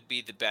it could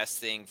be the best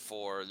thing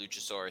for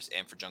Luchasaurus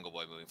and for Jungle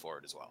Boy moving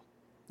forward as well.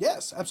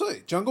 Yes,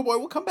 absolutely. Jungle Boy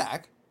will come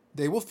back.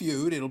 They will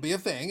feud. It'll be a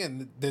thing,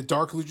 and the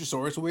Dark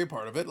Luchasaurus will be a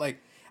part of it.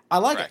 Like, I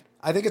like it.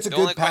 I think it's a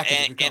good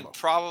package. And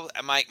probably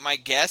my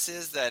guess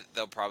is that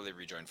they'll probably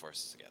rejoin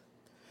forces again.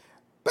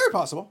 Very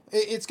possible.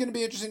 It's going to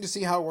be interesting to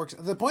see how it works.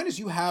 The point is,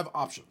 you have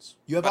options.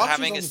 You have but options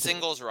having on a the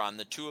singles run,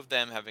 the two of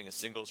them having a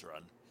singles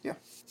run, yeah,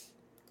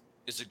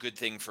 is a good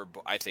thing for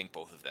I think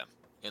both of them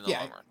in the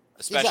long run.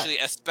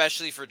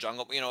 Especially for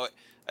Jungle,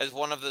 as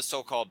one of the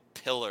so-called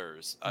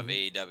pillars of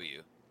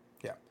AEW.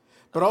 Yeah,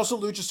 but also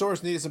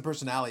Luchasaurus needed some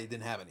personality. He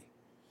didn't have any.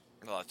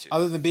 Well, too.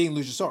 other than being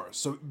Luchasaurus.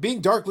 So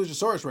being Dark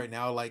Luchasaurus right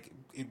now, like,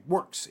 it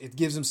works. It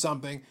gives him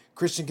something.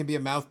 Christian can be a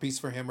mouthpiece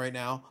for him right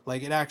now.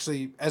 Like, it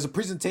actually, as a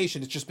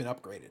presentation, it's just been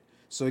upgraded.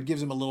 So it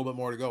gives him a little bit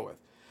more to go with.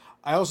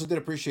 I also did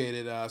appreciate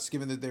it,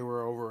 given that they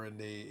were over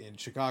in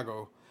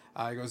Chicago.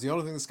 He goes, the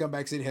only thing the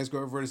Scumbag City has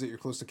going for it is that you're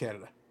close to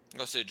Canada.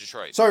 Goes to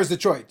Detroit. Sorry, it was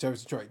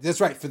Detroit. That's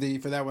right. For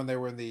that one, they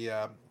were in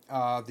the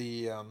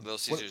Little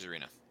Caesars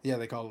Arena. Yeah,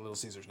 they call it Little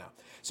Caesars now.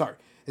 Sorry.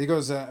 He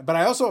goes, but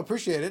I also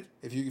appreciate it,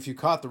 if you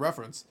caught the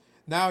reference,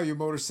 now you're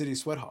Motor City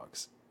Sweat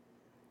Hogs.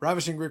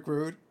 Ravishing Rick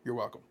Rude, you're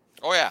welcome.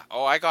 Oh, yeah.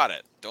 Oh, I got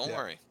it. Don't Yeah.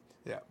 worry.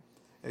 Yeah,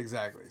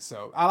 exactly.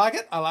 So I like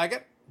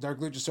it. Dark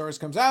Luchasaurus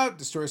comes out,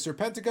 destroys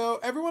Serpentico.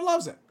 Everyone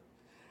loves it.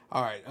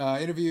 All right.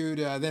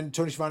 Then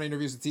Tony Schiavone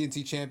interviews the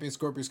TNT champion,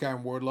 Scorpio Sky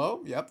and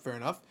Wardlow. Yep, fair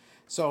enough.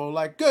 So,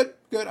 like, good.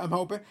 I'm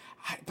hoping.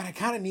 But I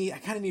kind of need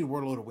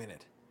Wardlow to win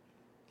it.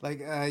 Like,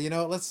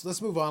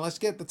 let's move on. Let's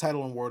get the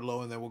title on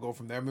Wardlow, and then we'll go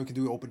from there. I mean, we can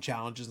do open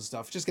challenges and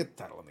stuff. Just get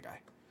the title on the guy.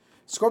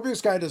 Scorpio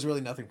Sky does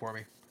really nothing for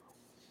me.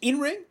 In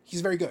ring,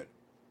 he's very good.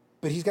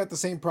 But he's got the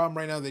same problem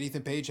right now that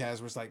Ethan Page has,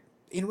 where it's like,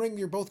 in ring,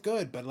 you're both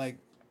good, but, like,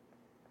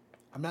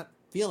 I'm not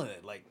feeling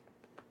it. Like,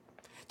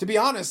 to be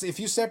honest, if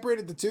you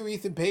separated the two,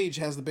 Ethan Page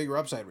has the bigger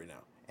upside right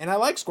now. And I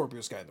like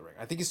Scorpio Sky in the ring.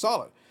 I think he's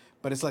solid.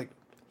 But it's like,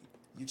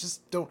 you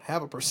just don't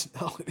have a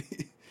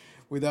personality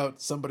without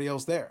somebody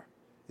else there.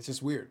 It's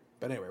just weird.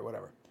 But anyway,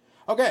 whatever.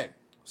 Okay,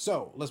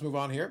 so let's move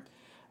on here.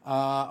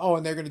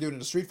 And they're going to do it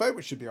in a street fight,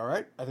 which should be all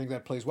right. I think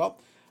that plays well.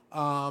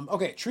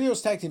 Okay,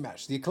 Trios Tag Team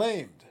match. The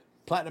Acclaimed,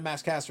 Platinum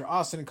Mask Caster,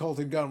 Austin and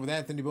Colton Gunn with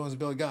Anthony Bowens and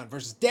Billy Gunn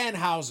versus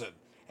Danhausen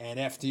and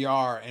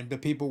FTR. And the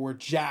people were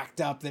jacked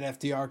up that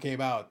FTR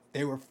came out.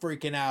 They were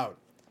freaking out.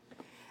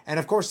 And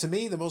of course, to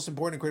me, the most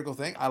important and critical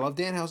thing, I love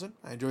Danhausen.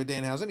 I enjoyed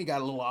Danhausen. He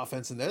got a little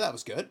offense in there. That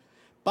was good.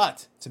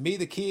 But to me,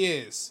 the key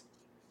is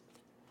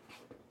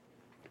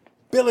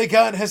Billy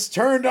Gunn has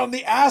turned on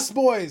the Ass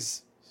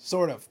Boys.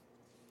 Sort of.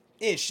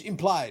 Ish.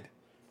 Implied.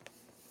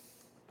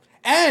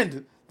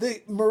 And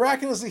the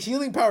miraculously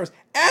healing powers.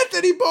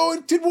 Anthony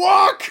Bowen can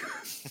walk!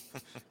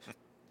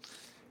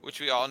 Which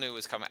we all knew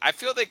was coming. I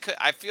feel they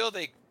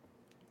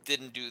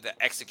didn't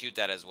execute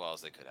that as well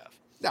as they could have.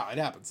 No, it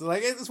happens.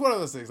 Like, it's one of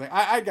those things. Like,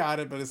 I got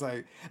it, but it's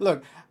like,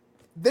 look,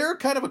 they're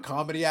kind of a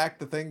comedy act,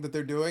 the thing that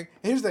they're doing.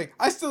 Here's the thing.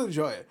 I still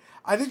enjoy it.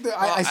 I think that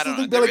I still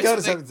think Billy Gunn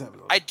is having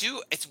something. I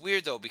do. It's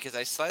weird though, because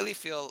I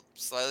feel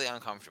slightly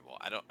uncomfortable.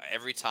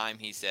 Every time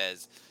he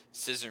says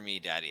 "Scissor me,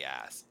 daddy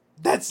ass."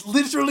 That's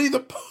literally the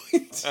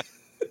point.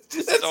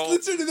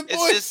 Literally the point.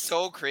 It's just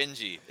so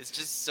cringy. It's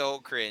just so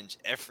cringe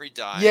every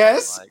time.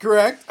 Yes, like,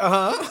 correct.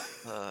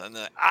 And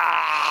then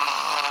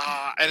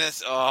and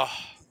it's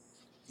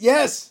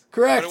Yes,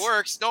 correct. But it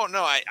works. No,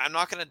 I'm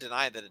not going to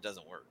deny that it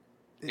doesn't work.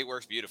 It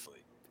works beautifully.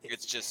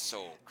 It's just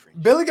so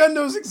cringy. Billy Gunn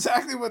knows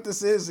exactly what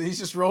this is. He's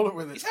just rolling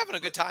with it. He's having a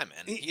good time,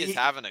 man. He is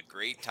having a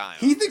great time.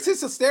 He thinks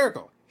it's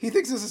hysterical.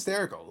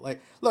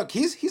 Like, look,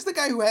 he's the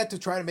guy who had to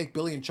try to make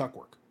Billy and Chuck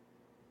work.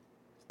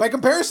 By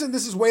comparison,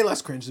 this is way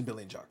less cringe than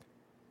Billy and Chuck.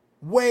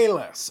 Way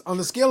less. On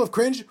the scale of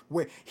cringe,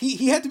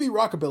 he had to be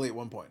Rockabilly at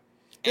one point.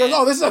 He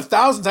goes, this is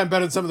 1,000 times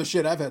better than some of the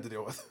shit I've had to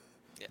deal with.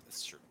 Yeah,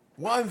 that's true.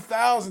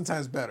 1,000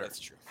 times better. That's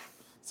true.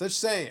 Such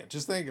saying.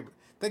 Just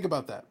think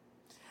about that.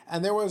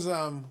 And there was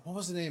what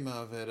was the name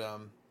of it?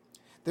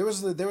 There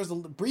was a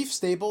brief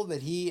stable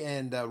that he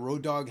and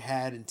Road Dogg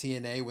had in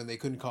TNA when they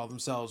couldn't call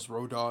themselves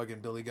Road Dogg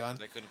and Billy Gunn.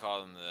 They couldn't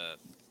call them the.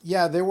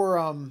 Yeah, they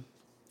were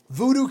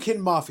Voodoo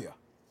Kin Mafia.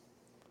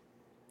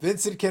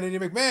 Vincent Kennedy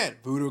McMahon,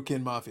 Voodoo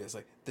Kin Mafia. It's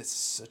like, this is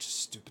such a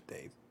stupid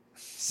name.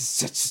 This is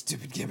such a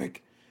stupid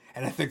gimmick.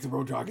 And I think the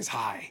Road Dogg is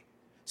high.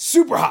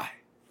 Super high.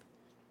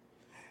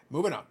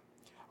 Moving on.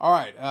 All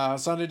right,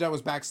 Sunday Night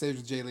was backstage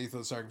with Jay Lethal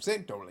and Sergeant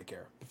Singh. Don't really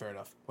care. Fair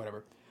enough.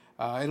 Whatever.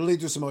 It'll lead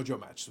to a Samoa Joe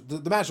match.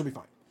 The match will be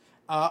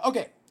fine.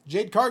 Okay,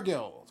 Jade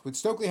Cargill with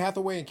Stokely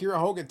Hathaway and Kira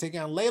Hogan taking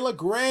on Layla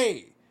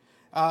Gray.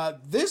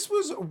 This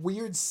was a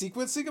weird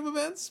sequencing of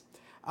events.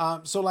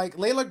 So, like,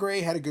 Layla Gray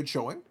had a good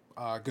showing.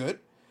 Good.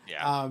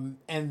 Yeah.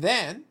 And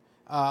then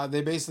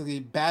they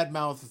basically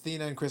badmouthed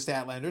Athena and Chris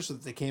Statlander so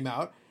that they came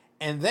out.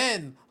 And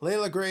then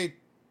Layla Gray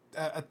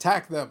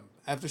attacked them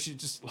after she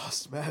just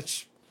lost the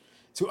match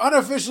to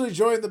unofficially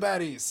join the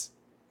baddies.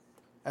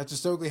 After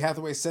Stokely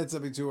Hathaway said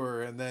something to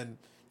her, and then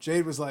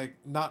Jade was like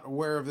not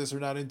aware of this or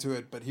not into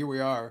it, but here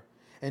we are.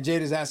 And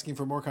Jade is asking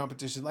for more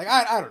competition. Like,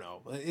 I don't know.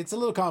 It's a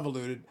little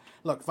convoluted.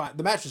 Look, fine.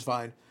 The match was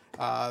fine.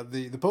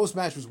 The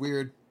post-match was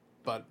weird,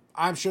 but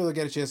I'm sure they'll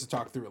get a chance to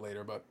talk through it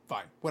later, but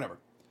fine. Whatever.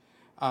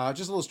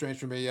 Just a little strange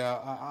for me.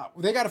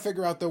 They got to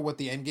figure out, though, what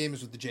the end game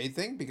is with the Jade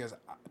thing, because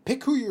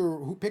pick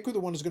who the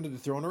one who's going to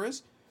dethrone her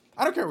is.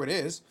 I don't care what it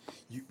is.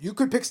 You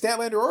could pick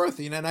Statlander or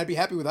Athena, and I'd be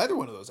happy with either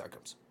one of those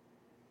outcomes.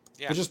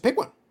 Yeah. But just pick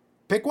one.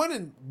 Pick one,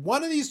 and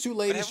one of these two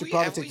ladies should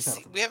probably take the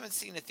title. We haven't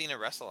seen Athena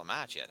wrestle a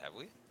match yet, have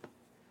we?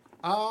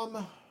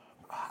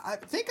 I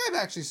think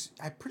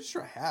I'm pretty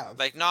sure I have.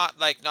 Like not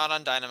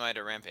on Dynamite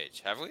or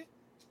Rampage, have we?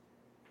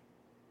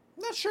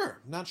 Not sure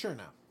now.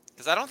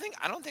 Because I don't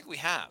think we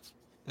have.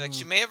 Like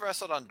she may have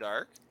wrestled on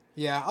Dark.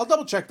 Yeah, I'll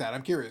double check that.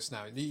 I'm curious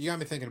now. You got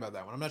me thinking about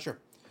that one. I'm not sure.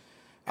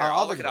 Here, I'll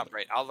think look it about up.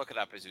 Right, I'll look it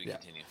up as we Yeah.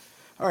 continue.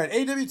 All right,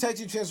 AEW Tag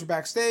Team Champs are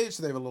backstage,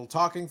 so they have a little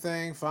talking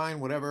thing. Fine,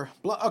 whatever.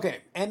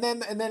 Okay, and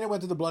then it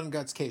went to the Blood and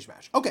Guts cage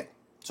match. Okay,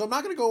 so I'm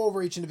not going to go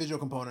over each individual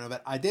component of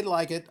it. I did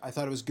like it. I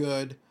thought it was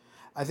good.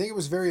 I think it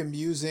was very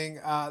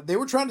amusing. They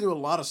were trying to do a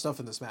lot of stuff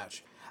in this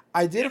match.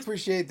 I did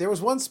appreciate there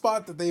was one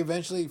spot that they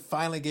eventually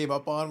finally gave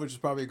up on, which is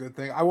probably a good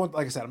thing. I won't,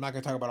 like I said, I'm not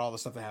going to talk about all the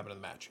stuff that happened in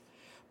the match,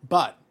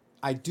 but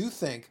I do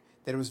think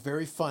that it was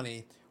very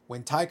funny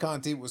when Ty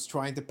Conti was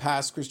trying to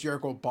pass Chris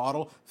Jericho a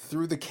bottle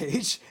through the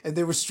cage, and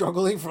they were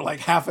struggling for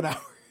like half an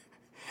hour.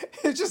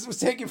 It just was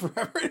taking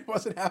forever. It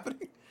wasn't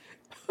happening.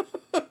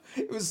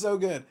 It was so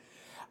good.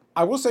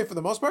 I will say, for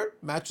the most part,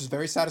 match was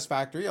very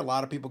satisfactory. A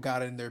lot of people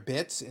got in their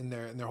bits, in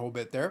their whole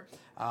bit there.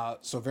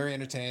 So very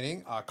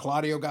entertaining.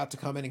 Claudio got to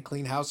come in and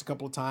clean house a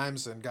couple of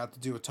times and got to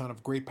do a ton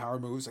of great power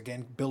moves.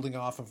 Again, building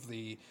off of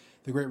the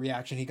great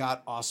reaction he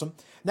got. Awesome.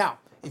 Now,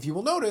 if you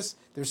will notice,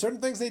 there's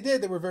certain things they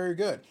did that were very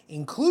good,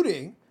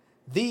 including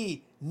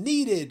the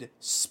needed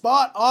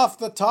spot off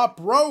the top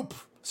rope.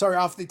 Sorry,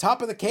 off the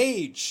top of the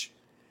cage.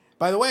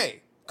 By the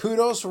way,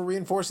 kudos for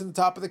reinforcing the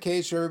top of the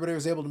cage so everybody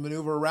was able to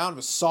maneuver around. It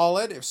was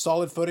solid. It was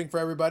solid footing for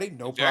everybody.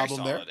 No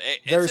problem there.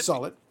 Very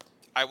solid.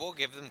 I will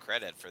give them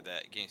credit for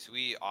that. So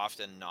we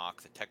often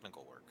knock the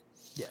technical work.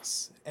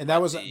 Yes. And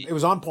that was it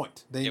was on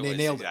point. They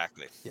nailed it.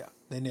 Exactly. Yeah,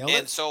 they nailed it.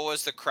 And so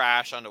was the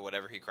crash onto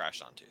whatever he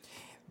crashed onto.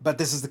 But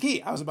this is the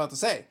key. I was about to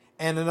say.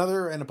 And a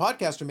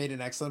podcaster made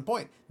an excellent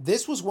point.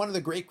 This was one of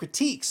the great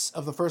critiques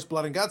of the first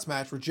Blood and Guts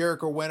match, where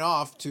Jericho went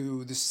off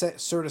to the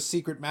sort of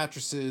secret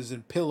mattresses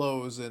and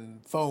pillows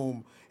and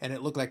foam, and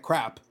it looked like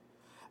crap.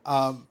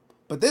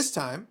 But this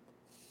time,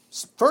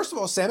 first of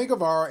all, Sammy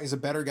Guevara is a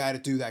better guy to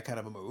do that kind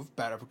of a move.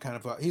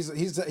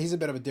 He's a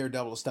bit of a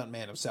daredevil, a stunt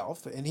man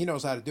himself, and he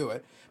knows how to do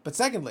it. But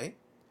secondly,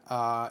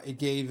 it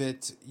gave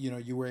it.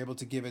 You were able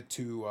to give it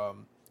to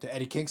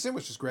Eddie Kingston,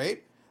 which is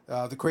great.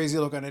 The crazy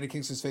look on Eddie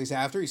Kingston's face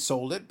after he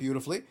sold it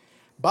beautifully,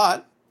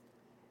 but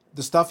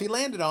the stuff he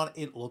landed on,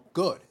 it looked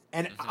good,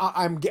 and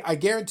I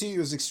guarantee you it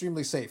was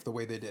extremely safe the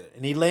way they did it.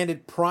 And he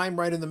landed prime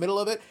right in the middle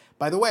of it.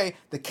 By the way,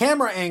 the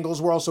camera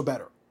angles were also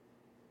better.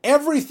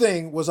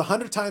 Everything was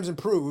 100 times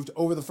improved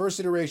over the first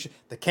iteration.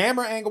 The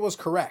camera angle was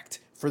correct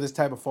for this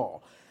type of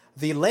fall.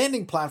 The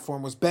landing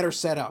platform was better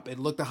set up. It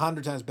looked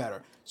 100 times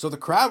better, so the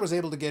crowd was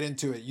able to get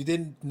into it. You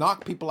didn't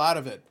knock people out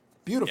of it.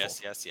 Beautiful.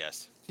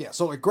 Yes. Yeah,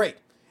 so like great.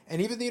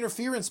 And even the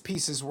interference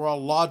pieces were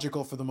all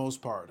logical for the most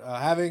part.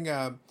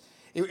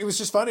 It was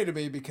just funny to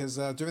me because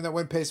during that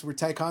one pace where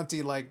Ty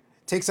Conti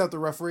takes out the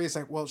referee, it's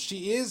like, well,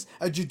 she is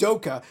a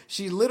judoka.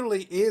 She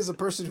literally is a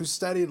person who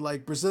studied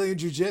like Brazilian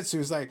jiu-jitsu.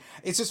 It's like,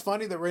 it's just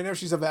funny that right now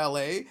she's a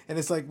valet, and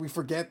it's like we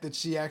forget that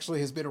she actually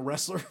has been a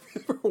wrestler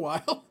for a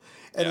while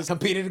and has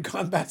competed in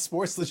combat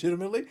sports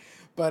legitimately.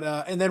 But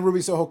and then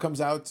Ruby Soho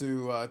comes out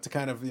to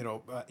kind of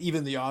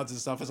even the odds and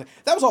stuff. It's like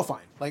that was all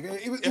fine. Like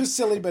it was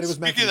silly, but it was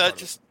meant to be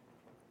funny.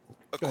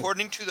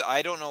 According to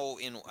I don't know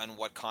in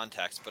what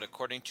context, but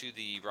according to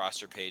the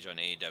roster page on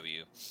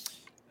AEW,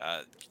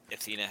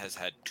 Athena has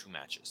had 2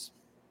 matches.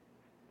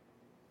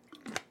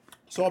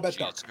 So I'll bet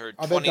Dark. Her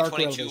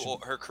 2022,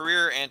 her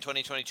career and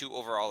 2022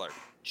 overall,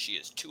 she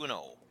is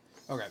 2-0.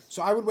 Okay,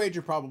 so I would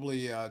wager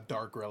probably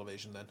Dark or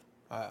Elevation then.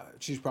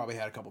 She's probably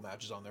had a couple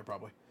matches on there.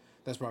 Probably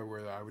that's probably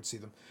where I would see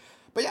them.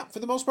 But yeah, for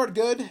the most part,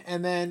 good.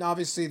 And then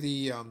obviously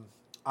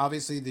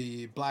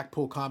the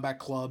Blackpool Combat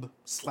Club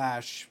 /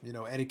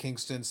 Eddie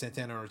Kingston,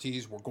 Santana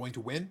Ortiz were going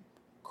to win.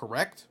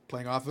 Correct.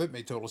 Playing off of it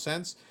made total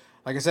sense.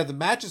 Like I said, the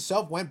match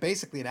itself went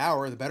basically an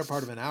hour, the better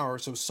part of an hour,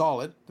 so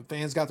solid. The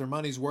fans got their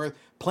money's worth.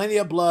 Plenty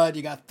of blood.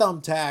 You got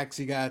thumbtacks.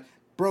 You got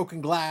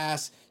broken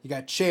glass. You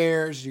got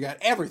chairs. You got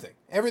everything.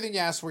 Everything you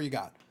asked for, you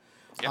got.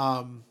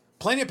 Yep.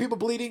 Plenty of people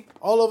bleeding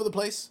all over the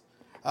place.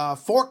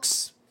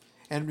 Forks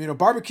and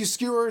barbecue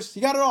skewers.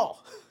 You got it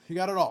all. You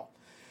got it all.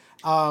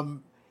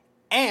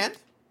 And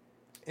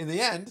in the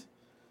end,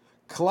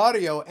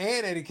 Claudio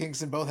and Eddie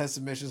Kingston both had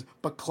submissions,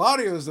 but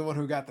Claudio is the one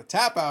who got the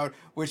tap out,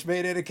 which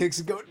made Eddie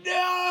Kingston go,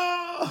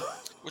 no!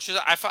 Which is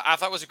I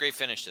thought was a great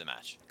finish to the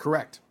match.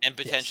 Correct. And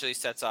potentially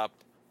sets up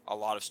a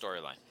lot of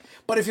storyline.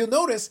 But if you'll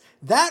notice,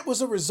 that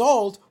was a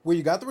result where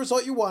you got the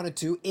result you wanted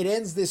to. It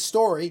ends this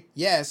story,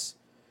 yes,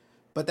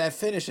 but that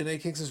finish and Eddie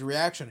Kingston's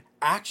reaction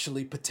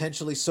actually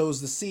potentially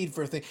sows the seed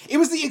for a thing. It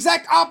was the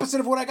exact opposite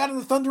of what I got in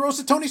the Thunder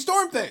Rosa Tony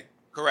Storm thing.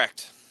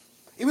 Correct.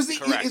 It was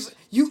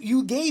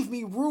you gave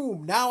me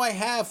room. Now I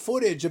have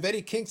footage of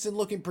Eddie Kingston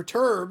looking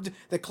perturbed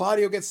that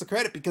Claudio gets the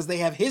credit because they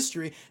have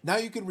history. Now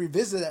you can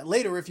revisit that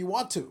later if you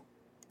want to.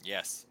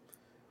 Yes.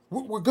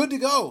 We're good to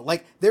go.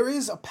 Like, there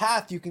is a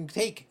path you can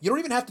take. You don't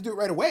even have to do it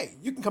right away.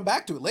 You can come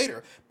back to it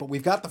later, but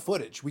we've got the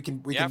footage. We can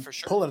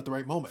pull it at the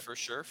right moment. For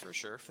sure.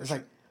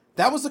 Like,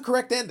 that was the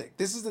correct ending.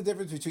 This is the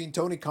difference between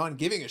Tony Khan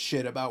giving a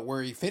shit about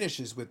where he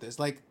finishes with this.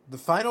 Like, the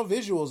final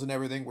visuals and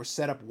everything were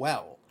set up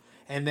well.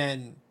 And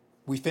then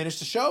we finished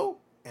the show,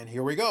 and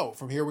here we go.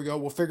 From here we go.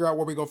 We'll figure out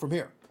where we go from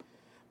here.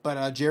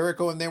 But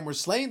Jericho and them were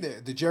slain.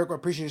 The Jericho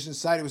Appreciation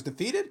Society was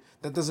defeated.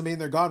 That doesn't mean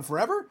they're gone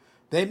forever.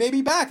 They may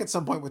be back at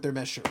some point with their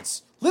mesh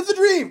shirts. Live the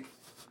dream!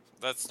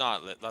 let's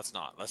not live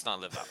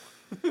that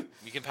one.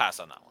 We can pass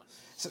on that one.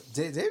 So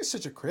Dave is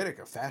such a critic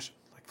of fashion.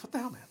 Like, what the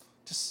hell, man?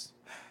 Just,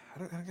 I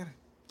don't get it.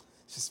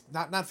 Just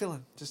not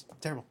feeling, just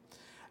terrible.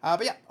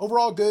 But yeah,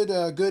 overall good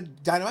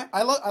Dynamite.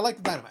 I like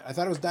the Dynamite. I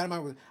thought it was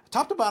Dynamite with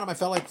top to bottom. I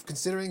felt like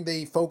considering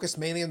they focused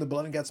mainly on the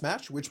blood and guts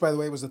match, which by the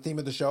way was the theme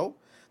of the show.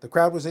 The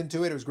crowd was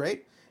into it. It was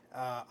great.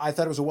 I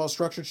thought it was a well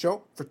structured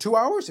show. For 2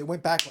 hours, it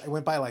went by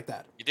like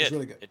that. It did. It was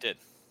really good. It did.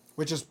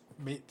 Which is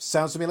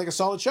sounds to me like a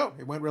solid show.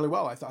 It went really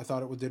well. I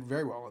thought it did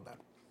very well on that.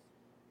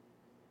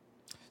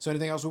 So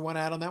anything else we want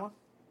to add on that one?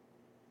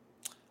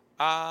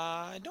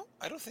 No,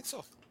 I don't think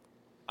so.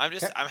 I'm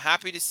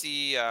happy to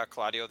see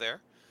Claudio there.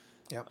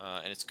 Yeah.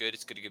 And it's good.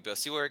 It's good to get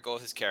see where it goes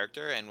with his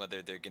character and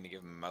whether they're going to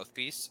give him a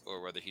mouthpiece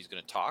or whether he's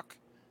going to talk,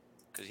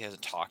 because he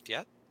hasn't talked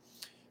yet.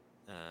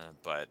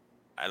 But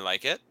I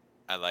like it.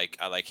 I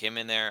like him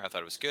in there. I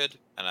thought it was good,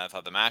 and I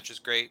thought the match was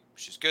great,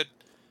 which is good.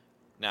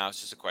 Now it's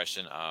just a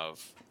question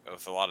of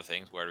a lot of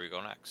things. Where do we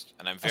go next?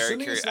 And I'm very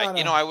curious.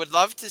 I would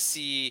love to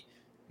see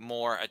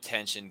more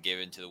attention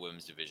given to the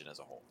women's division as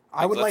a whole.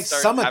 I would like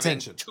some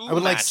attention. I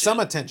would like some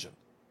attention.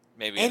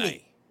 Maybe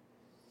any.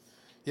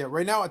 Yeah,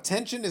 right now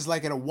attention is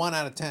like at a 1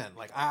 out of 10.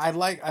 Like I'd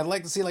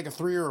like to see like a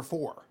 3 or a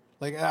 4.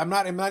 Like I'm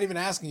not even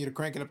asking you to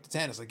crank it up to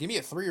 10. It's like give me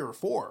a 3 or a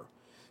 4,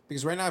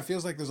 because right now it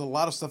feels like there's a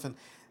lot of stuff in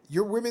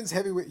your women's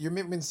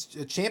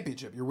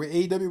championship. Your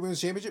AEW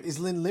women's championship is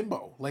in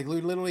limbo. Like we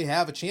literally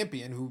have a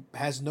champion who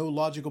has no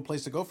logical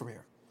place to go from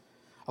here.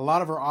 A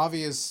lot of her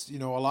obvious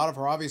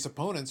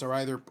opponents are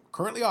either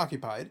currently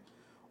occupied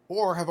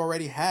or have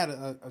already had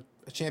a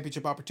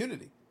championship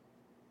opportunity.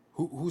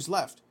 Who's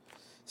left?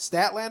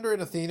 Statlander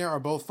and Athena are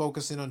both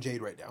focusing on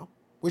Jade right now,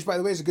 which, by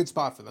the way, is a good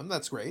spot for them.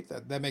 That's great.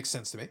 That makes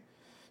sense to me.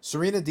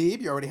 Serena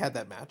Deeb, you already had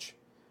that match.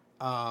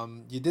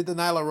 You did the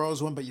Nyla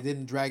Rose one, but you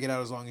didn't drag it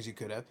out as long as you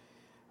could have.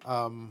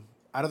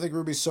 I don't think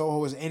Ruby Soho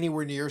was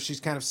anywhere near.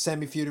 She's kind of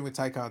semi-feuding with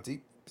Ty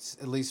Conti,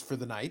 at least for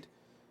the night.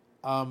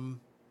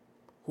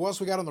 Who else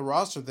we got on the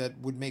roster that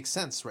would make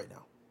sense right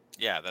now?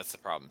 Yeah, that's the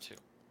problem, too.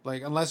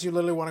 Like, unless you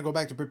literally want to go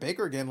back to Britt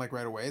Baker again, like,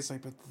 right away. It's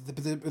like, but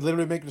it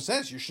literally makes no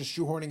sense. You're just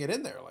shoehorning it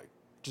in there, like,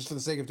 just for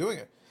the sake of doing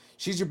it.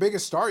 She's your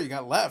biggest star you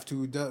got left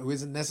who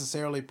isn't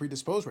necessarily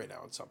predisposed right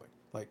now on something.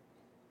 Like,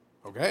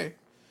 okay.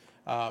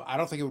 I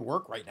don't think it would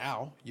work right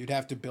now. You'd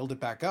have to build it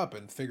back up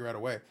and figure out a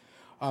way.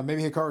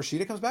 Maybe Hikaru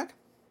Shida comes back?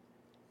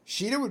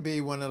 Shida would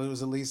be one of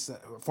those, at least a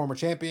former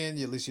champion.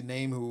 At least you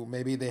name who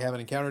maybe they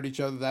haven't encountered each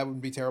other. That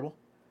wouldn't be terrible.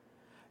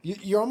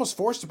 You're almost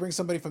forced to bring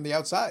somebody from the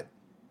outside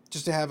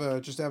just to have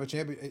a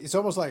champion. It's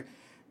almost like,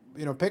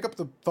 pick up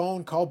the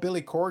phone, call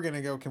Billy Corgan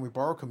and go, can we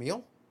borrow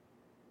Camille?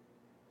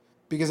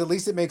 Because at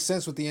least it makes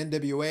sense with the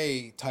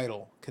NWA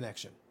title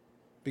connection,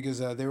 because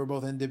they were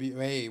both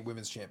NWA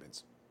women's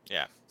champions.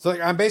 Yeah. So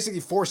like, I'm basically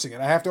forcing it.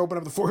 I have to open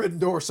up the forbidden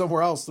door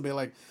somewhere else to be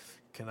like,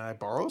 can I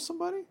borrow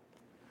somebody?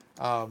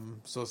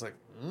 So it's like,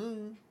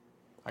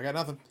 I got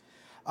nothing.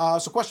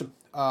 So question,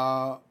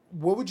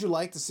 what would you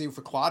like to see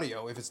for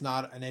Claudio if it's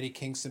not an Eddie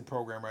Kingston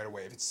program right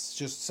away, if it's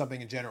just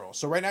something in general?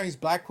 So right now he's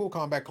Blackpool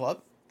Combat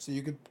Club, so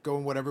you could go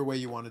in whatever way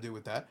you want to do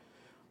with that.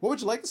 What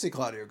would you like to see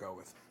Claudio go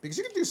with? Because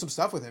you can do some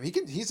stuff with him.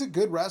 He's a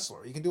good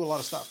wrestler. He can do a lot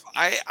of stuff.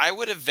 I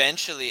would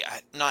eventually,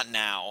 not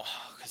now,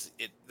 because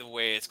the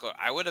way it's going,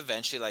 I would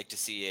eventually like to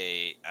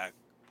see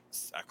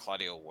a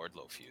Claudio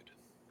Wardlow feud.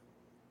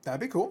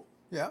 That'd be cool.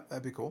 Yeah,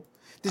 that'd be cool.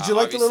 Did you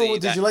like the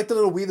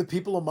little We the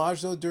People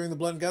homage though during the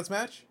Blood and Guts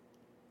match?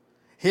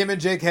 Him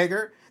and Jake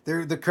Hager.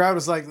 The crowd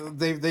was like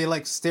they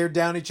like stared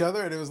down each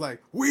other and it was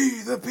like,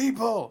 We the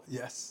People.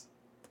 Yes.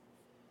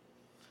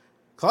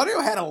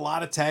 Claudio had a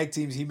lot of tag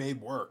teams he made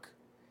work.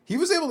 He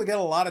was able to get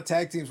a lot of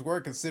tag teams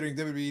work considering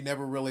WWE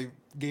never really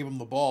gave him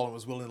the ball and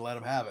was willing to let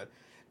him have it.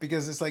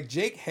 Because it's like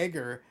Jake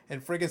Hager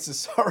and friggin'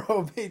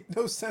 Cesaro made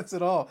no sense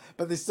at all,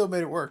 but they still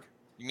made it work.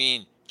 You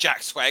mean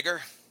Jack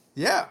Swagger?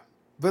 Yeah.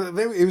 But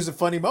it was a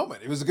funny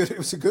moment. It was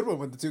a good one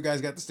when the two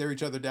guys got to stare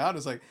each other down.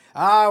 It's like,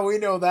 we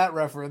know that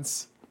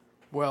reference.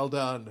 Well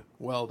done.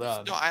 Well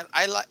done. No,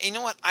 I like. You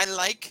know what?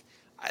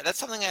 That's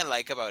something I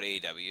like about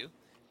AEW,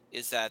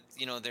 is that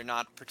they're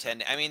not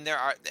pretending. I mean,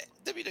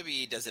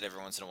 WWE does it every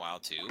once in a while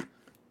too,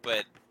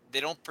 but they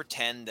don't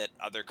pretend that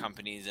other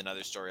companies and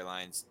other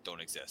storylines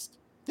don't exist.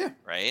 Yeah.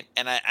 Right.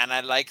 And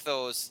I like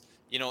those.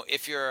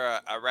 If you're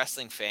a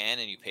wrestling fan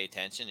and you pay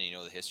attention and you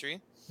know the history.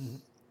 Mm-hmm.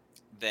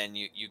 Then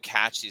you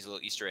catch these little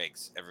Easter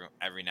eggs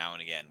every now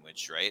and again,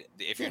 which, right,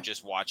 if you're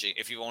just watching,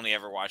 if you've only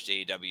ever watched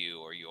AEW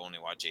or you only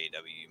watch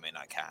AEW, you may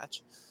not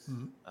catch.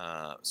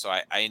 Mm-hmm. So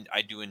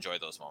I do enjoy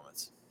those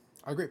moments.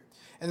 I agree.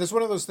 And there's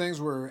one of those things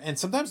where, and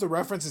sometimes the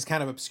reference is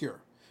kind of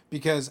obscure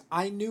because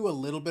I knew a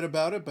little bit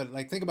about it, but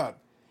like think about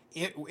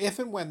it, if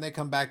and when they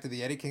come back to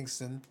the Eddie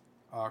Kingston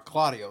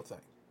Claudio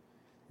thing,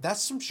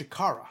 that's from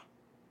Chikara.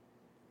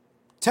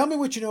 Tell me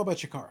what you know about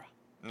Chikara.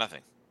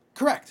 Nothing.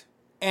 Correct.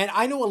 And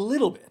I know a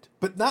little bit,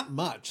 but not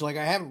much. Like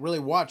I haven't really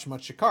watched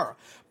much Chikara,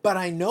 but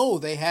I know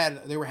they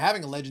were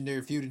having a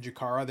legendary feud in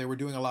Chikara. They were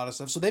doing a lot of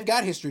stuff, so they've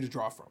got history to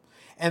draw from.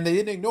 And they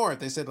didn't ignore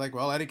it. They said like,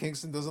 well, Eddie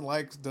Kingston doesn't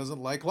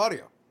like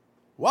Claudio.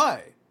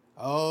 Why?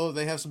 Oh,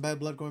 they have some bad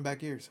blood going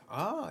back years.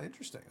 Ah,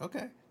 interesting.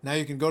 Okay. Now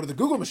you can go to the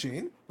Google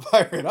machine,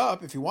 fire it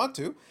up if you want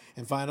to,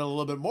 and find out a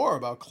little bit more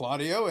about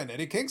Claudio and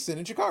Eddie Kingston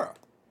and Chikara.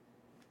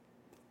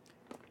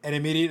 And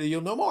immediately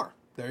you'll know more.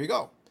 There you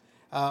go.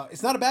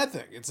 It's not a bad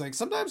thing. It's like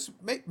sometimes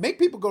make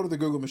people go to the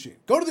Google machine.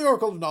 Go to the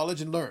Oracle of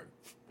Knowledge and learn.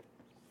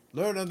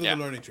 Learn under the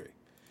learning tree.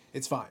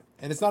 It's fine.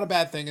 And it's not a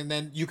bad thing. And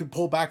then you can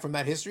pull back from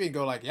that history and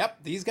go like, yep,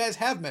 these guys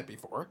have met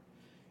before.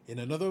 In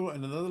another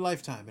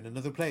lifetime, in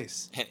another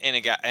place. In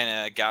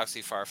a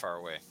galaxy far, far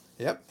away.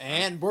 Yep.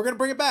 And we're going to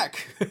bring it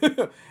back.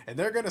 And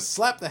they're going to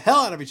slap the hell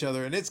out of each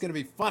other. And it's going to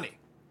be funny.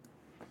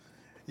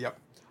 Yep.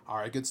 All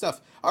right, good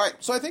stuff. All right,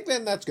 so I think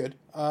then that's good.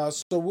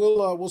 So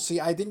we'll see.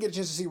 I didn't get a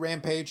chance to see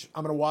Rampage.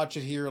 I'm gonna watch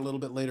it here a little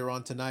bit later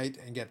on tonight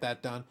and get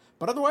that done.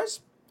 But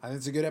otherwise, I think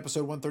it's a good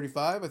episode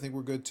 135. I think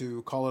we're good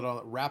to call it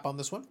a wrap on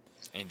this one.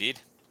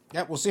 Indeed.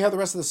 Yeah, we'll see how the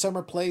rest of the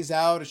summer plays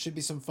out. It should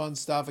be some fun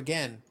stuff.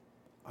 Again,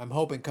 I'm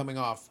hoping coming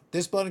off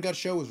this Blood and Guts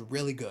show was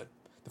really good.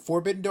 The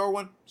Forbidden Door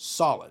one,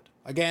 solid.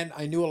 Again,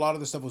 I knew a lot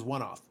of the stuff was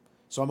one-off,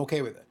 so I'm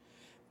okay with it.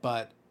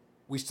 But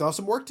we still have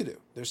some work to do.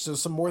 There's still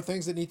some more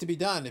things that need to be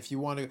done if you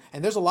want to.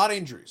 And there's a lot of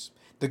injuries.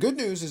 The good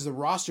news is the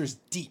roster's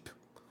deep.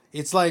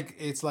 It's like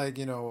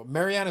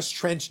Marianas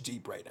Trench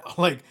deep right now.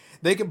 Like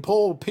they can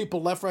pull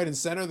people left, right, and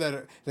center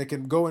that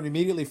can go and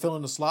immediately fill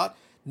in the slot.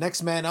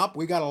 Next man up,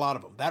 we got a lot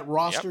of them. That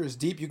roster is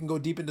deep. You can go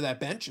deep into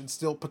that bench and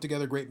still put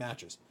together great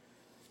matches.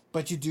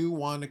 But you do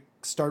want to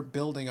start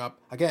building up.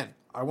 Again,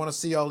 I want to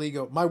see All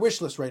Ego. My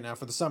wish list right now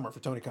for the summer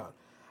for Tony Khan.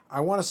 I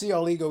want to see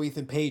All Ego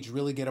Ethan Page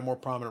really get a more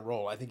prominent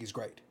role. I think he's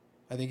great.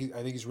 I think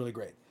he's really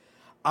great.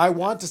 I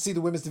want to see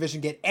the women's division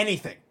get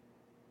anything.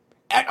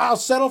 I'll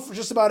settle for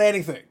just about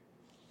anything.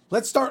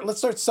 Let's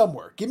start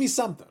somewhere. Give me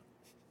something.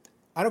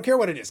 I don't care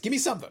what it is. Give me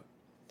something.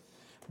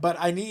 But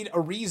I need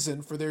a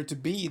reason for there to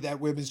be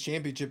that women's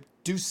championship.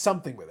 Do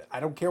something with it.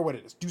 I don't care what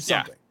it is. Do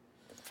something.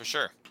 Yeah, for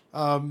sure.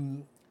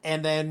 And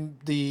then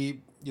the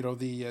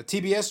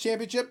TBS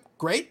championship,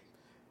 great.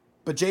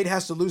 But Jade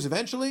has to lose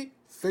eventually.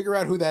 Figure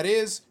out who that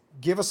is.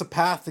 Give us a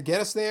path to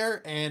get us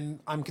there, and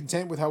I'm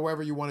content with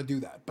however you want to do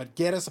that. But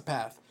get us a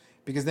path,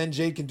 because then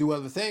Jade can do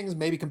other things,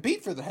 maybe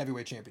compete for the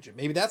heavyweight championship.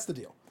 Maybe that's the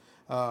deal.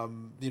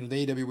 The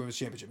AEW Women's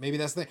Championship. Maybe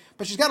that's the thing.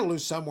 But she's got to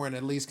lose somewhere and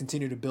at least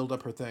continue to build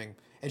up her thing.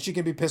 And she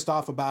can be pissed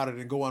off about it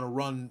and go on a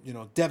run,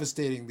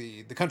 devastating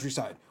the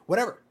countryside.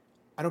 Whatever.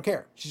 I don't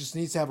care. She just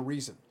needs to have a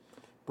reason.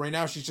 Right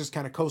now, she's just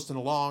kind of coasting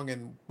along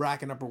and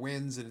racking up her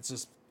wins, and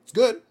it's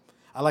good.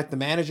 I like the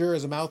manager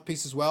as a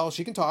mouthpiece as well.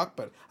 She can talk,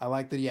 but I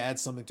like that he adds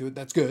something to it.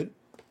 That's good.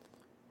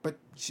 But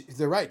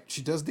they're right.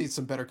 She does need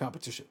some better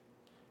competition.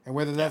 And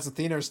whether that's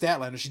Athena or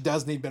Statlander, she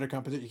does need better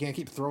competition. You can't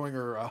keep throwing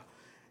her,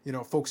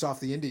 folks off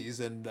the indies.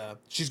 And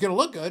she's going to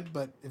look good,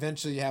 but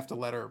eventually you have to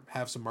let her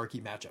have some marquee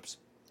matchups.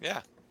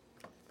 Yeah.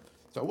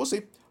 So we'll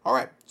see. All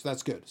right. So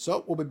that's good.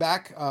 So we'll be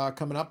back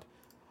coming up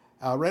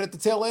right at the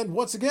tail end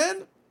once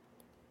again.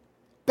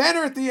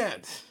 Banner at the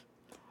end.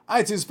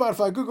 iTunes,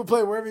 Spotify, Google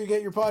Play, wherever you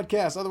get your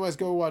podcasts. Otherwise,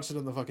 go watch it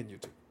on the fucking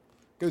YouTube.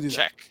 Go do that.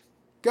 Check.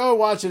 Go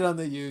watch it on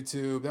the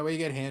YouTube. That way you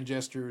get hand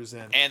gestures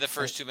and the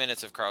first 2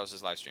 minutes of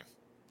Carlos's live stream,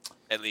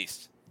 at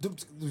least.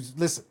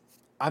 Listen,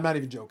 I'm not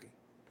even joking.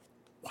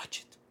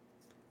 Watch it.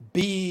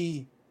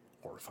 Be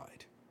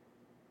horrified.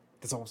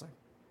 That's all I'm saying.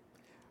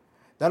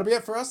 That'll be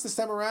it for us this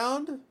time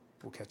around.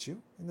 We'll catch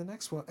you in the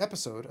next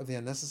episode of the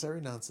Unnecessary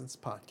Nonsense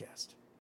Podcast.